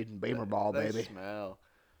 yeah, dude, Beamer ball, they baby. Smell.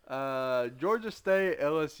 Georgia State,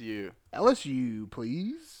 LSU. LSU,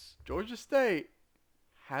 please. Georgia State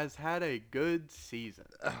has had a good season.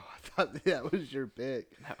 Oh, I thought that was your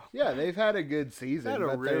pick. No. Yeah, they've had a good season. Had a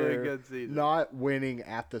but really they're good season. Not winning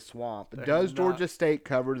at the Swamp. They're Does not. Georgia State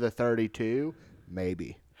cover the 32?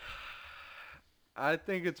 Maybe. I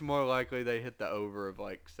think it's more likely they hit the over of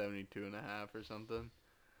like 72.5 or something.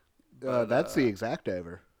 But, That's the exact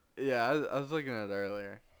over. Yeah, I was looking at it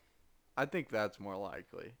earlier. I think that's more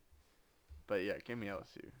likely. But yeah, give me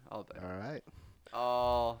LSU all day. All right.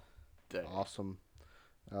 All day. Awesome.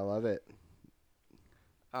 I love it.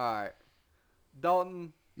 All right.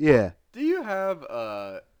 Dalton, Yeah. do you have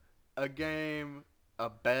a game, a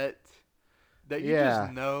bet that you just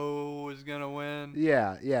Yeah. know is gonna win.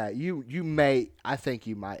 Yeah, yeah. You may. I think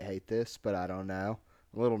you might hate this, but I don't know.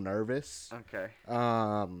 I'm a little nervous. Okay.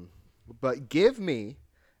 Um, but give me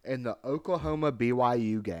in the Oklahoma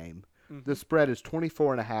BYU game. The Mhm. spread is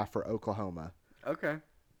 24.5 for Oklahoma. Okay.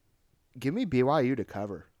 Give me BYU to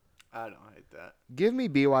cover. I don't hate that. Give me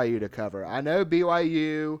BYU to cover. I know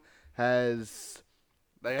BYU has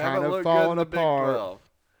They kind haven't of looked good in fallen the Big apart. 12.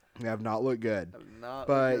 They have not looked good. Have not looked good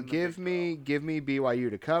But in the Big 12. give me BYU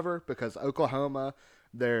to cover because Oklahoma,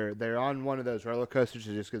 they're on one of those roller coasters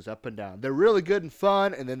that just goes up and down. They're really good and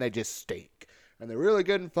fun, and then they just stink. And they're really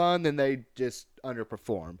good and fun, then they just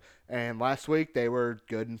underperform. And last week they were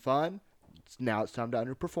good and fun. Now it's time to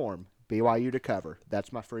underperform. BYU to cover.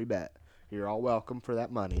 That's my free bet. You're all welcome for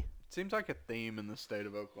that money. Seems like a theme in the state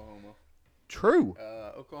of Oklahoma. True.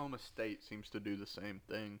 Oklahoma State seems to do the same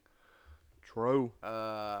thing. True.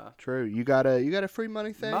 Uh, True. You got a free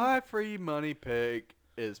money thing? my free money pick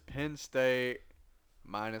is Penn State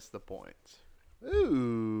minus the points.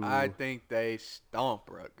 Ooh. I think they stomp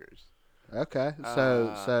Rutgers. Okay.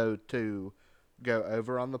 So to go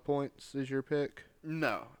over on the points is your pick?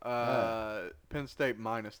 No. Penn State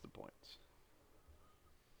minus the points.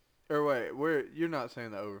 Or wait, you're not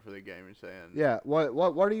saying the over for the game, you're saying Yeah.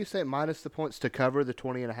 What do you say minus the points to cover the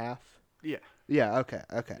 20.5? Yeah. Yeah, okay.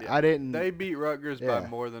 Yeah. I didn't They beat Rutgers by Yeah.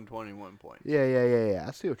 more than 21 points. Yeah.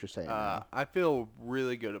 I see what you're saying now. I feel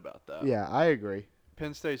really good about that. Yeah, I agree.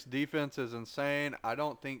 Penn State's defense is insane. I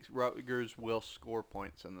don't think Rutgers will score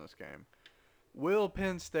points in this game. Will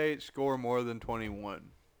Penn State score more than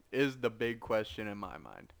 21 is the big question in my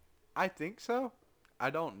mind. I think so. I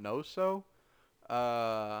don't know so.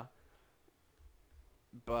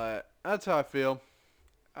 But that's how I feel.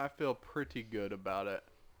 I feel pretty good about it.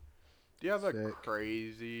 Do you have a Sick.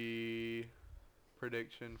 crazy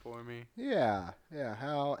prediction for me? Yeah.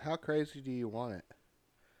 How crazy do you want it?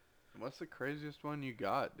 What's the craziest one you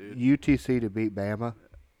got, dude? UTC to beat Bama?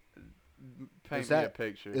 Paint Is me a that-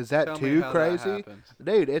 picture. Is that Tell me too how crazy? That happens.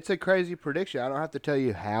 Dude, it's a crazy prediction. I don't have to tell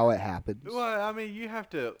you how it happens. Well, I mean, you have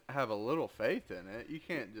to have a little faith in it. You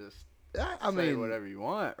can't just I say mean, whatever you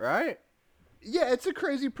want, right? yeah, it's a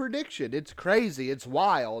crazy prediction. It's crazy. It's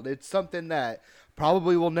wild. It's something that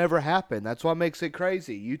probably will never happen. That's what makes it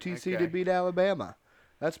crazy. UTC to Okay. beat Alabama.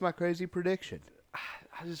 That's my crazy prediction.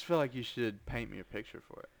 I just feel like you should paint me a picture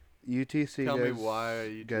for it. UTC Tell me goes, why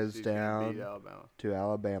UTC goes is gonna down beat Alabama. to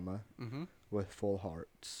Alabama Mm-hmm. with full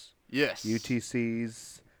hearts. Yes.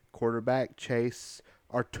 UTC's quarterback, Chase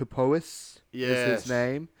Artupois, is Yes. his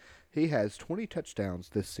name. He has 20 touchdowns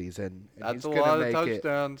this season. And That's he's a gonna lot of make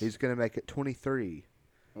touchdowns. He's going to make it 23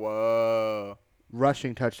 Whoa.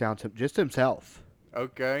 rushing touchdowns just himself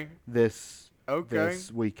Okay. this Okay.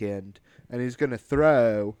 weekend. And he's going to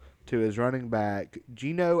throw to his running back,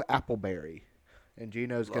 Geno Appleberry. And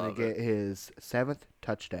Geno's going Love to get his 7th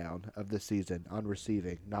touchdown of the season on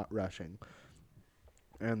receiving, not rushing.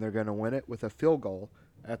 And they're going to win it with a field goal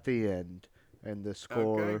at the end. And the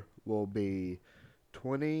score Okay. will be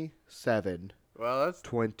 27-20. Well, that's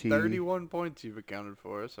 31 points you've accounted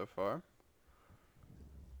for so far.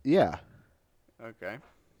 Yeah. Okay.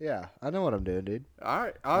 Yeah. I know what I'm doing, dude. All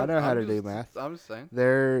right. I know how to do math. I'm just saying.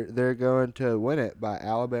 They're going to win it by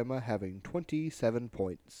Alabama having 27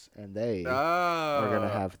 points. And they are going to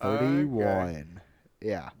have 31. Okay.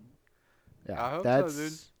 Yeah. Yeah. I hope that's so,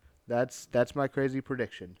 dude. that's my crazy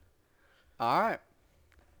prediction. All right.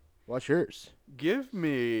 What's yours? Give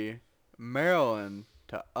me Maryland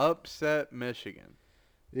to upset Michigan.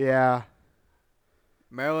 Yeah.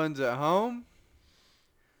 Maryland's at home.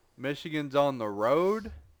 Michigan's on the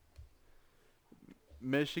road.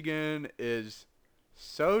 Michigan is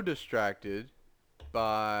so distracted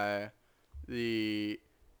by the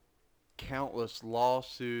countless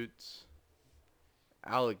lawsuits,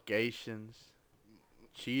 allegations,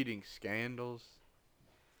 cheating scandals.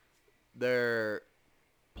 They're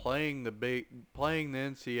playing the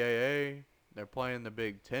NCAA. They're playing the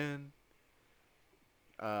Big Ten.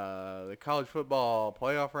 The college football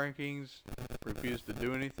playoff rankings refuse to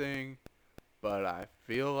do anything, but I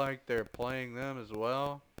feel like they're playing them as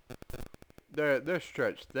well. They're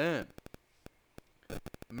stretched thin.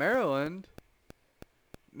 Maryland,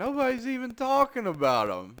 nobody's even talking about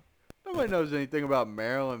them. Nobody knows anything about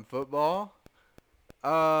Maryland football.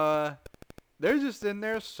 They're just in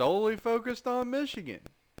there solely focused on Michigan.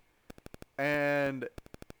 And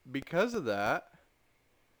because of that,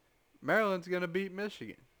 Maryland's going to beat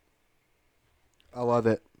Michigan. I love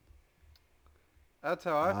it. That's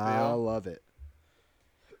how I I feel. love it.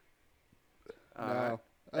 All No. right.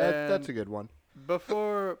 That's a good one.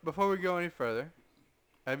 Before we go any further,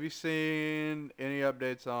 Have you seen any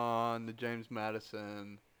updates on the James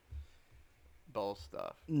Madison bowl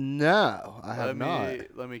stuff? No, I have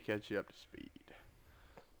not. Let me catch you up to speed.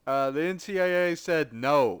 The NCAA said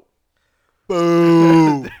no.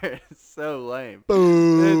 Boo! It's so lame. It's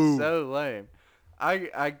Boo! so lame.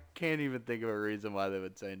 I can't even think of a reason why they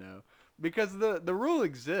would say no. Because the rule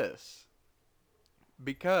exists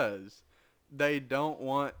because they don't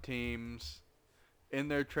want teams in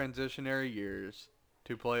their transitionary years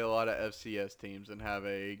to play a lot of FCS teams and have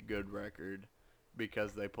a good record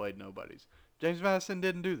because they played nobodies. James Madison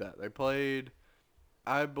didn't do that.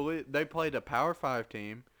 I believe they played a Power 5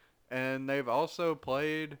 team, and they've also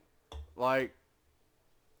played like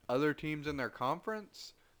other teams in their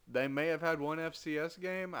conference. They may have had one FCS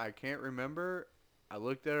game. I can't remember. I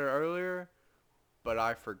looked at it earlier, but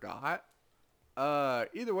I forgot.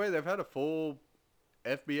 Either way, they've had a full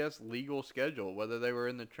FBS legal schedule, whether they were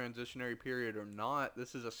in the transitionary period or not.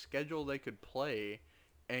 This is a schedule they could play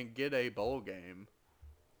and get a bowl game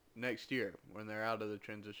next year when they're out of the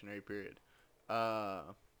transitionary period. Uh,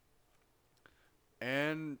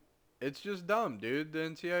 and it's just dumb, dude. The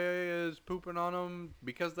NCAA is pooping on them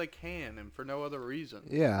because they can and for no other reason.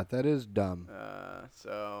 Yeah, that is dumb.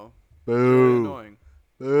 So it's really Boo! annoying.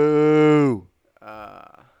 Boo!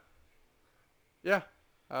 Uh, yeah.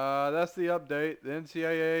 That's the update. The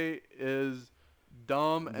NCAA is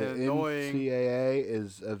dumb The and annoying. NCAA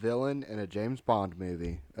is a villain in a James Bond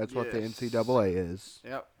movie. That's what the Yes. NCAA is.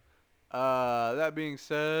 Yep. That being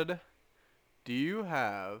said, do you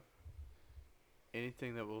have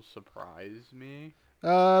anything that will surprise me?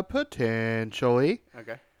 Potentially.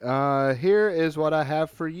 Okay. Here is what I have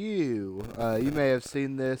for you. You may have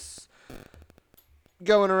seen this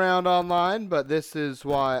going around online, but this is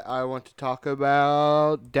why I want to talk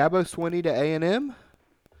about Dabo Swinney to A&M.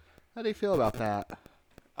 How do you feel about that?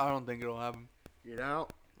 I don't think it'll happen. You know,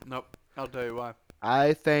 Nope. I'll tell you why.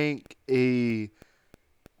 I think he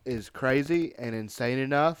is crazy and insane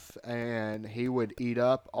enough, and he would eat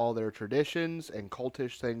up all their traditions and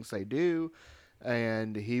cultish things they do,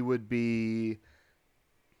 and he would be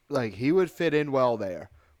like he would fit in well there.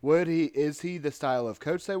 Would he? Is he the style of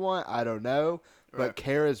coach they want? I don't know, Right. but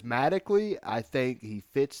charismatically, I think he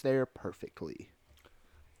fits there perfectly.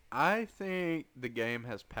 I think the game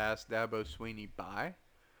has passed Dabo Sweeney by.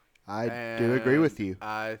 I do agree And with you.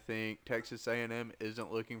 I think Texas A&M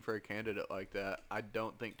isn't looking for a candidate like that. I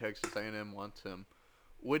don't think Texas A&M wants him.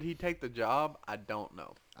 Would he take the job? I don't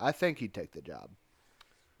know. I think he'd take the job.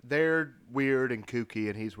 They're weird and kooky,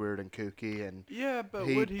 and he's weird and kooky, and Yeah, but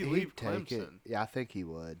would he leave he'd take it. Clemson? Yeah, I think he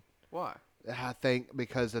would. Why? I think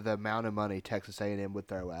because of the amount of money Texas A&M would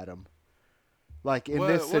throw at him. Like in What,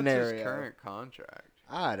 this what's scenario, his current contract?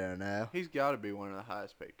 I don't know. He's got to be one of the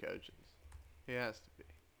highest paid coaches. He has to be.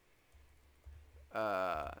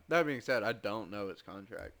 That being said, I don't know his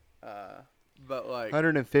contract. But like,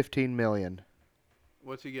 115 million.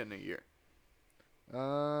 what's he getting a year?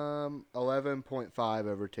 11.5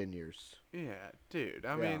 over 10 years. Yeah, dude.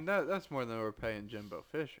 I Yeah. mean that's more than we're paying Jimbo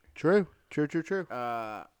Fisher. True.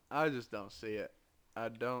 I just don't see it. I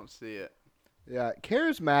don't see it. Yeah,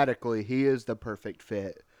 charismatically, he is the perfect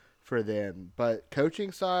fit for them. But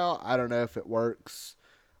coaching style, I don't know if it works.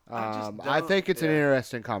 I think it's an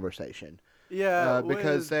interesting conversation. Yeah,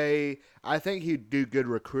 Because I think he'd do good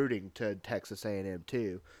recruiting to Texas A&M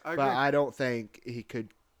too. I But agree. I don't think he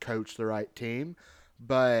could coach the right team.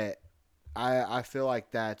 But I feel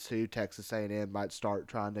like that's who Texas A&M might start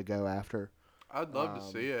trying to go after. I'd love to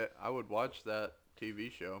see it. I would watch that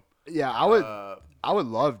TV show. Yeah, Uh, I would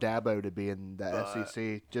love Dabo to be in the but,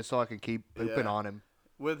 SEC just so I can keep pooping yeah. on him.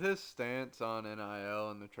 With his stance on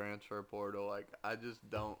NIL and the transfer portal, like I just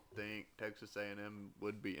don't think Texas A&M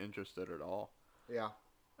would be interested at all. Yeah.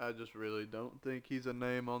 I just really don't think he's a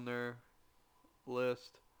name on their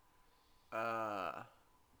list.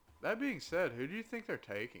 That being said, who do you think they're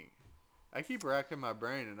taking? I keep racking my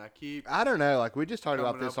brain, and I keep I don't know. Like we just talked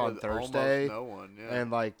about coming this up on with Thursday, almost no one. Yeah.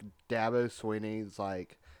 and like Dabo Swinney's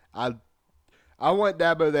like I want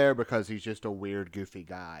Dabo there because he's just a weird, goofy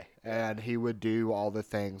guy, and he would do all the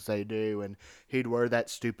things they do, and he'd wear that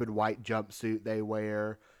stupid white jumpsuit they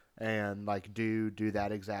wear, and like do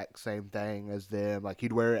that exact same thing as them. Like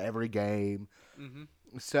he'd wear it every game. Mm-hmm.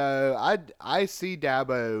 So I see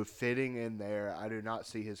Dabo fitting in there. I do not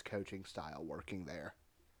see his coaching style working there.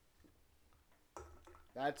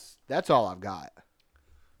 That's all I've got.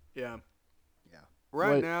 Yeah. Yeah.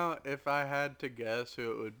 Right What- now, if I had to guess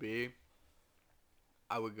who it would be,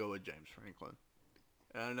 I would go with James Franklin.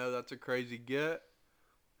 And I know that's a crazy get.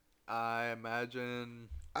 I imagine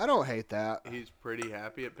I don't hate that. he's pretty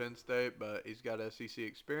happy at Penn State, but he's got SEC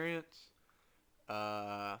experience.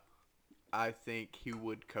 Uh, I think he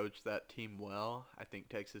would coach that team well. I think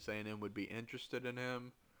Texas A&M would be interested in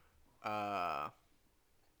him. Uh,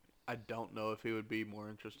 I don't know if he would be more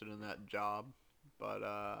interested in that job, but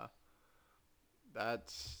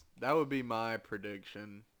that would be my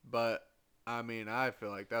prediction. But I mean, I feel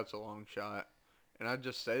like that's a long shot, and I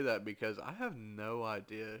just say that because I have no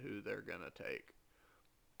idea who they're gonna take.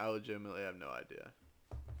 I legitimately have no idea.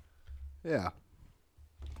 Yeah.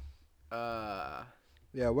 Uh,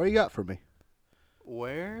 Yeah, what do you got for me?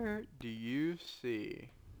 where do you see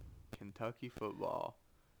Kentucky football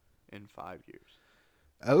in 5 years?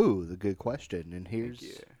 Oh, the good question. And Thank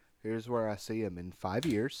you. here's where I see him in 5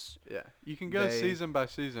 years. Yeah, you can go season by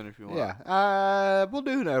season if you want. Yeah, we'll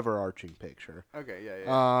do an overarching picture. Okay,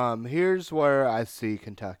 yeah. Here's where I see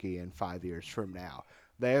Kentucky in 5 years from now.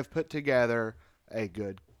 They have put together a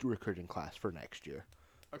good recruiting class for next year.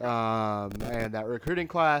 Okay. And that recruiting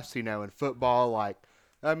class, in football, like,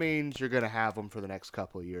 that means you're going to have them for the next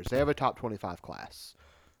couple of years. They have a top 25 class.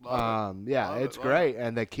 It's great.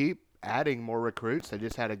 And they keep adding more recruits. They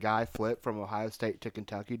just had a guy flip from Ohio State to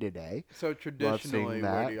Kentucky today. So traditionally,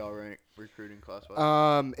 where do y'all rank recruiting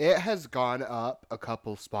class-wise? It has gone up a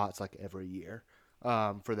couple spots like every year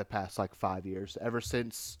for the past like 5 years. Ever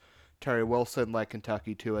since Terry Wilson led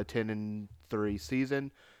Kentucky to a 10-3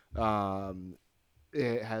 season,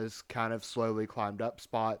 it has kind of slowly climbed up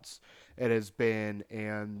spots. It has been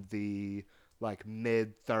in the like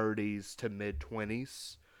mid-30s to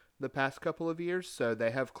mid-20s the past couple of years, so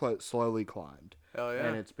they have slowly climbed. Hell yeah.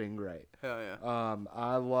 And it's been great. Hell yeah.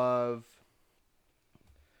 I love,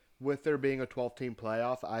 with there being a 12-team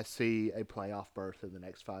playoff, I see a playoff berth in the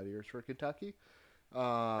next 5 years for Kentucky.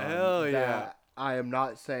 Hell yeah. I am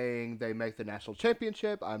not saying they make the national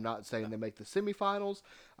championship. I'm not saying they make the semifinals.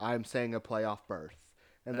 I'm saying a playoff berth.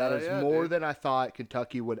 And that is more than I thought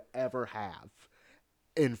Kentucky would ever have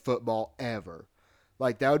in football ever.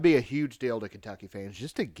 Like, that would be a huge deal to Kentucky fans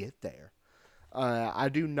just to get there.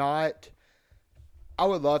 I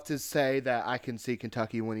would love to say that I can see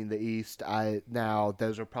Kentucky winning the East. Now,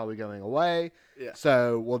 those are probably going away. Yeah.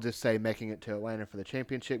 So, we'll just say making it to Atlanta for the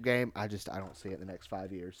championship game. I don't see it in the next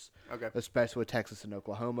 5 years. Okay. Especially with Texas and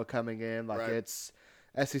Oklahoma coming in. Like, right.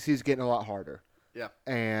 SEC's getting a lot harder. Yeah.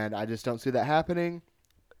 And I just don't see that happening.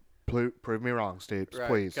 Prove me wrong, Stoops,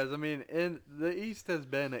 please. Because, I mean, in the East has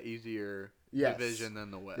been an easier division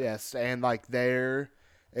than the West. Yes, and like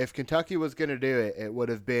if Kentucky was going to do it, it would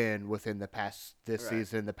have been within the past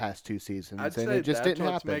season, the past 2 seasons, I'd and say it just didn't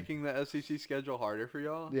happen. Making the SEC schedule harder for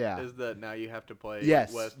y'all. Yeah, is that now you have to play.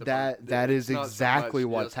 Yes, West that is exactly so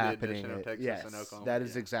what's happening. Yes, that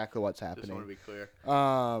is exactly what's happening. Just want to be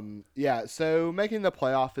clear. So making the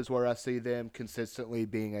playoff is where I see them consistently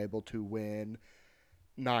being able to win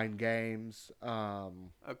 9 games.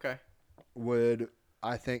 Okay.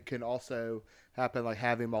 I think can also happen, like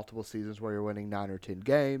having multiple seasons where you're winning 9 or 10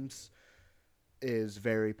 games is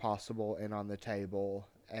very possible and on the table.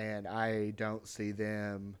 And I don't see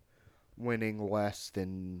them winning less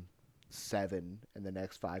than 7 in the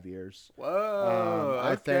next 5 years. Whoa!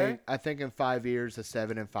 I think in 5 years, a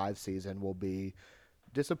 7-5 season will be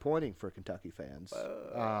disappointing for Kentucky fans.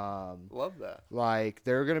 Love that. Like,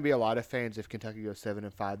 there are going to be a lot of fans if Kentucky goes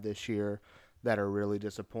 7-5 this year that are really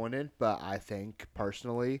disappointed, but I think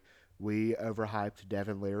personally we overhyped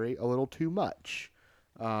Devin Leary a little too much.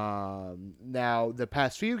 Now the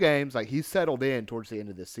past few games, like, he's settled in towards the end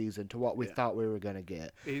of the season to what we thought we were going to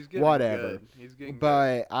get. He's getting whatever. Good. He's getting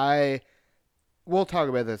but good. We'll talk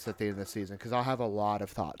about this at the end of the season because I'll have a lot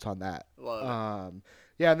of thoughts on that. Love it.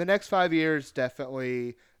 Yeah, in the next 5 years,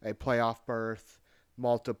 definitely a playoff berth,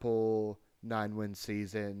 multiple 9-win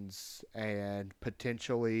seasons, and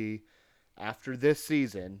potentially after this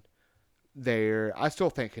season, I still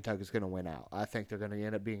think Kentucky's going to win out. I think they're going to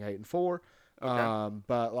end up being 8-4. Okay.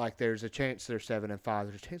 But like, there's a chance they're 7-5.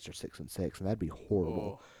 There's a chance they're 6-6, and that'd be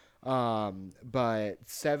horrible. But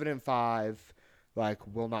 7-5, like,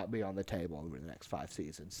 will not be on the table over the next 5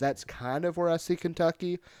 seasons. That's kind of where I see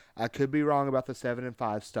Kentucky. I could be wrong about the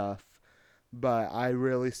 7-5 stuff, but I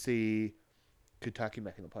really see Kentucky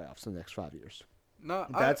making the playoffs in the next 5 years. No,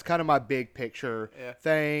 that's kind of my big picture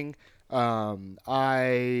thing.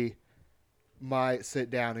 I might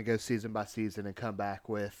sit down and go season by season and come back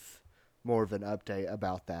with more of an update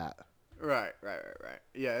about that. Right.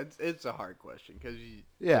 Yeah, it's a hard question because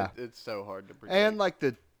it's so hard to predict. And like,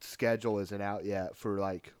 the schedule isn't out yet for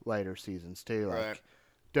like later seasons too. Like,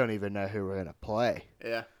 don't even know who we're gonna play.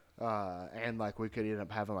 Yeah. And like, we could end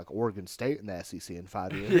up having like Oregon State in the SEC in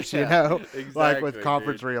 5 years, exactly, like with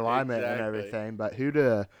conference realignment and everything. But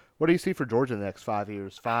what do you see for Georgia in the next 5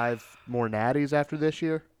 years? 5 more natties after this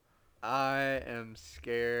year? I am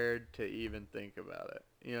scared to even think about it.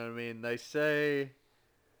 You know what I mean? They say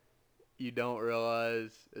you don't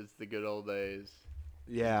realize it's the good old days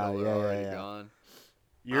Yeah, until they're yeah, yeah, already yeah. gone.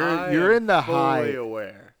 You're I you're am in the fully height.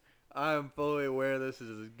 aware. I am fully aware this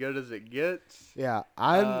is as good as it gets. Yeah,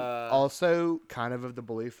 I'm Uh, also kind of the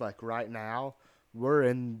belief like right now we're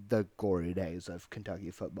in the glory days of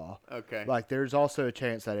Kentucky football. okay. Like there's also a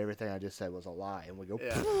chance that everything I just said was a lie and we go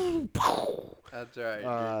Yeah, that's right,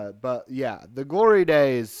 dude. but yeah, the glory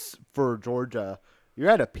days for Georgia, you're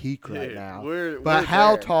at a peak right Dude, now. we're But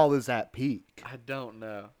how there. tall is that peak? I don't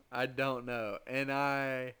know. I don't know. And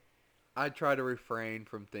I try to refrain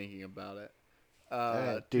from thinking about it.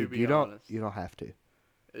 To Dude, be honest. you don't have to.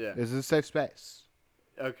 Yeah. This is a safe space.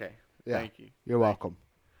 Okay. Yeah. Thank you. You're Thank welcome.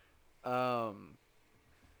 you.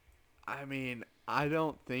 I mean, I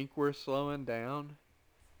don't think we're slowing down.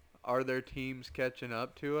 Are there teams catching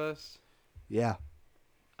up to us? Yeah.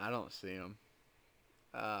 I don't see them.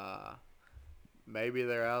 Uh, maybe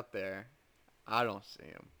they're out there. I don't see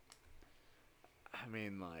them. I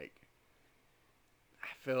mean, like, I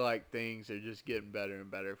feel like things are just getting better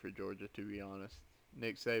and better for Georgia, to be honest.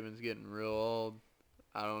 Nick Saban's getting real old.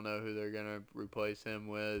 I don't know who they're going to replace him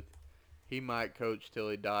with. He might coach till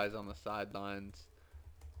he dies on the sidelines.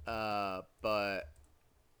 But,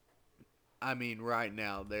 I mean, right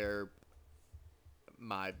now, they're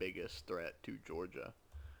my biggest threat to Georgia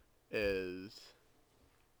is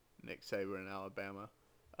Nick Saban in Alabama.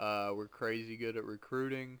 We're crazy good at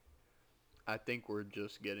recruiting. I think we're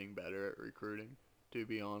just getting better at recruiting, to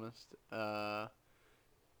be honest. I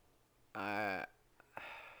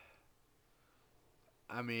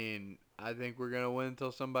I mean, I think we're going to win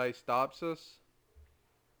until somebody stops us.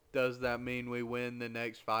 Does that mean we win the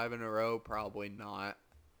next 5 in a row? Probably not.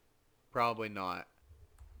 Probably not.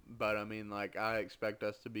 But, I mean, like, I expect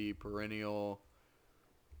us to be perennial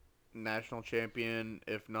national champion,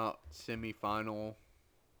 if not semifinal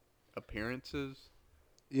appearances.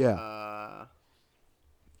 Yeah.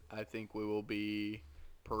 I think we will be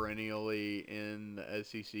perennially in the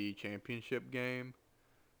SEC championship game.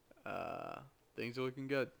 Things are looking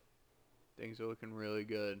good. Things are looking really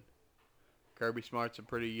good. Kirby Smart's a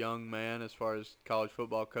pretty young man as far as college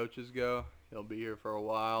football coaches go. He'll be here for a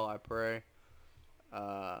while, I pray.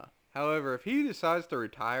 However, if he decides to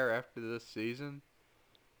retire after this season,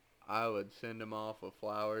 I would send him off with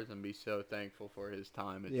flowers and be so thankful for his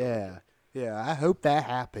time at Yeah. Georgia. Yeah, I hope that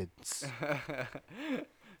happens.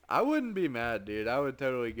 I wouldn't be mad, dude. I would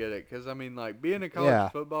totally get it. Because, I mean, like, being a college Yeah.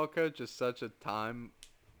 football coach is such a time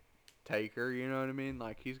taker, you know what I mean?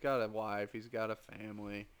 Like, he's got a wife, he's got a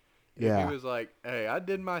family. If he Yeah. was like, hey, I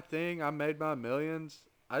did my thing, I made my millions,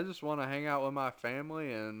 I just want to hang out with my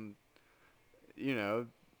family and, you know,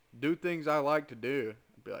 do things I like to do,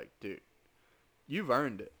 I'd be like, dude, you've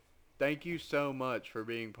earned it. Thank you so much for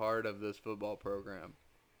being part of this football program.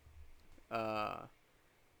 Uh,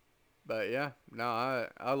 but yeah, no,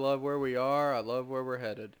 I love where we are. I love where we're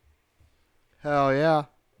headed. Hell yeah.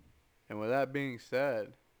 And with that being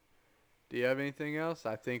said, do you have anything else?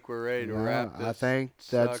 I think we're ready to No, wrap I this think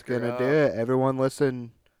that's sucker gonna do up. it. Everyone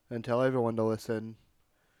listen and tell everyone to listen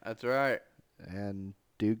That's right. and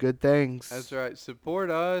do good things. That's right. Support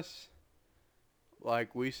us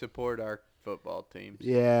like we support our football teams.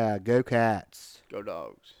 Yeah, go Cats. Go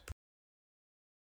Dogs.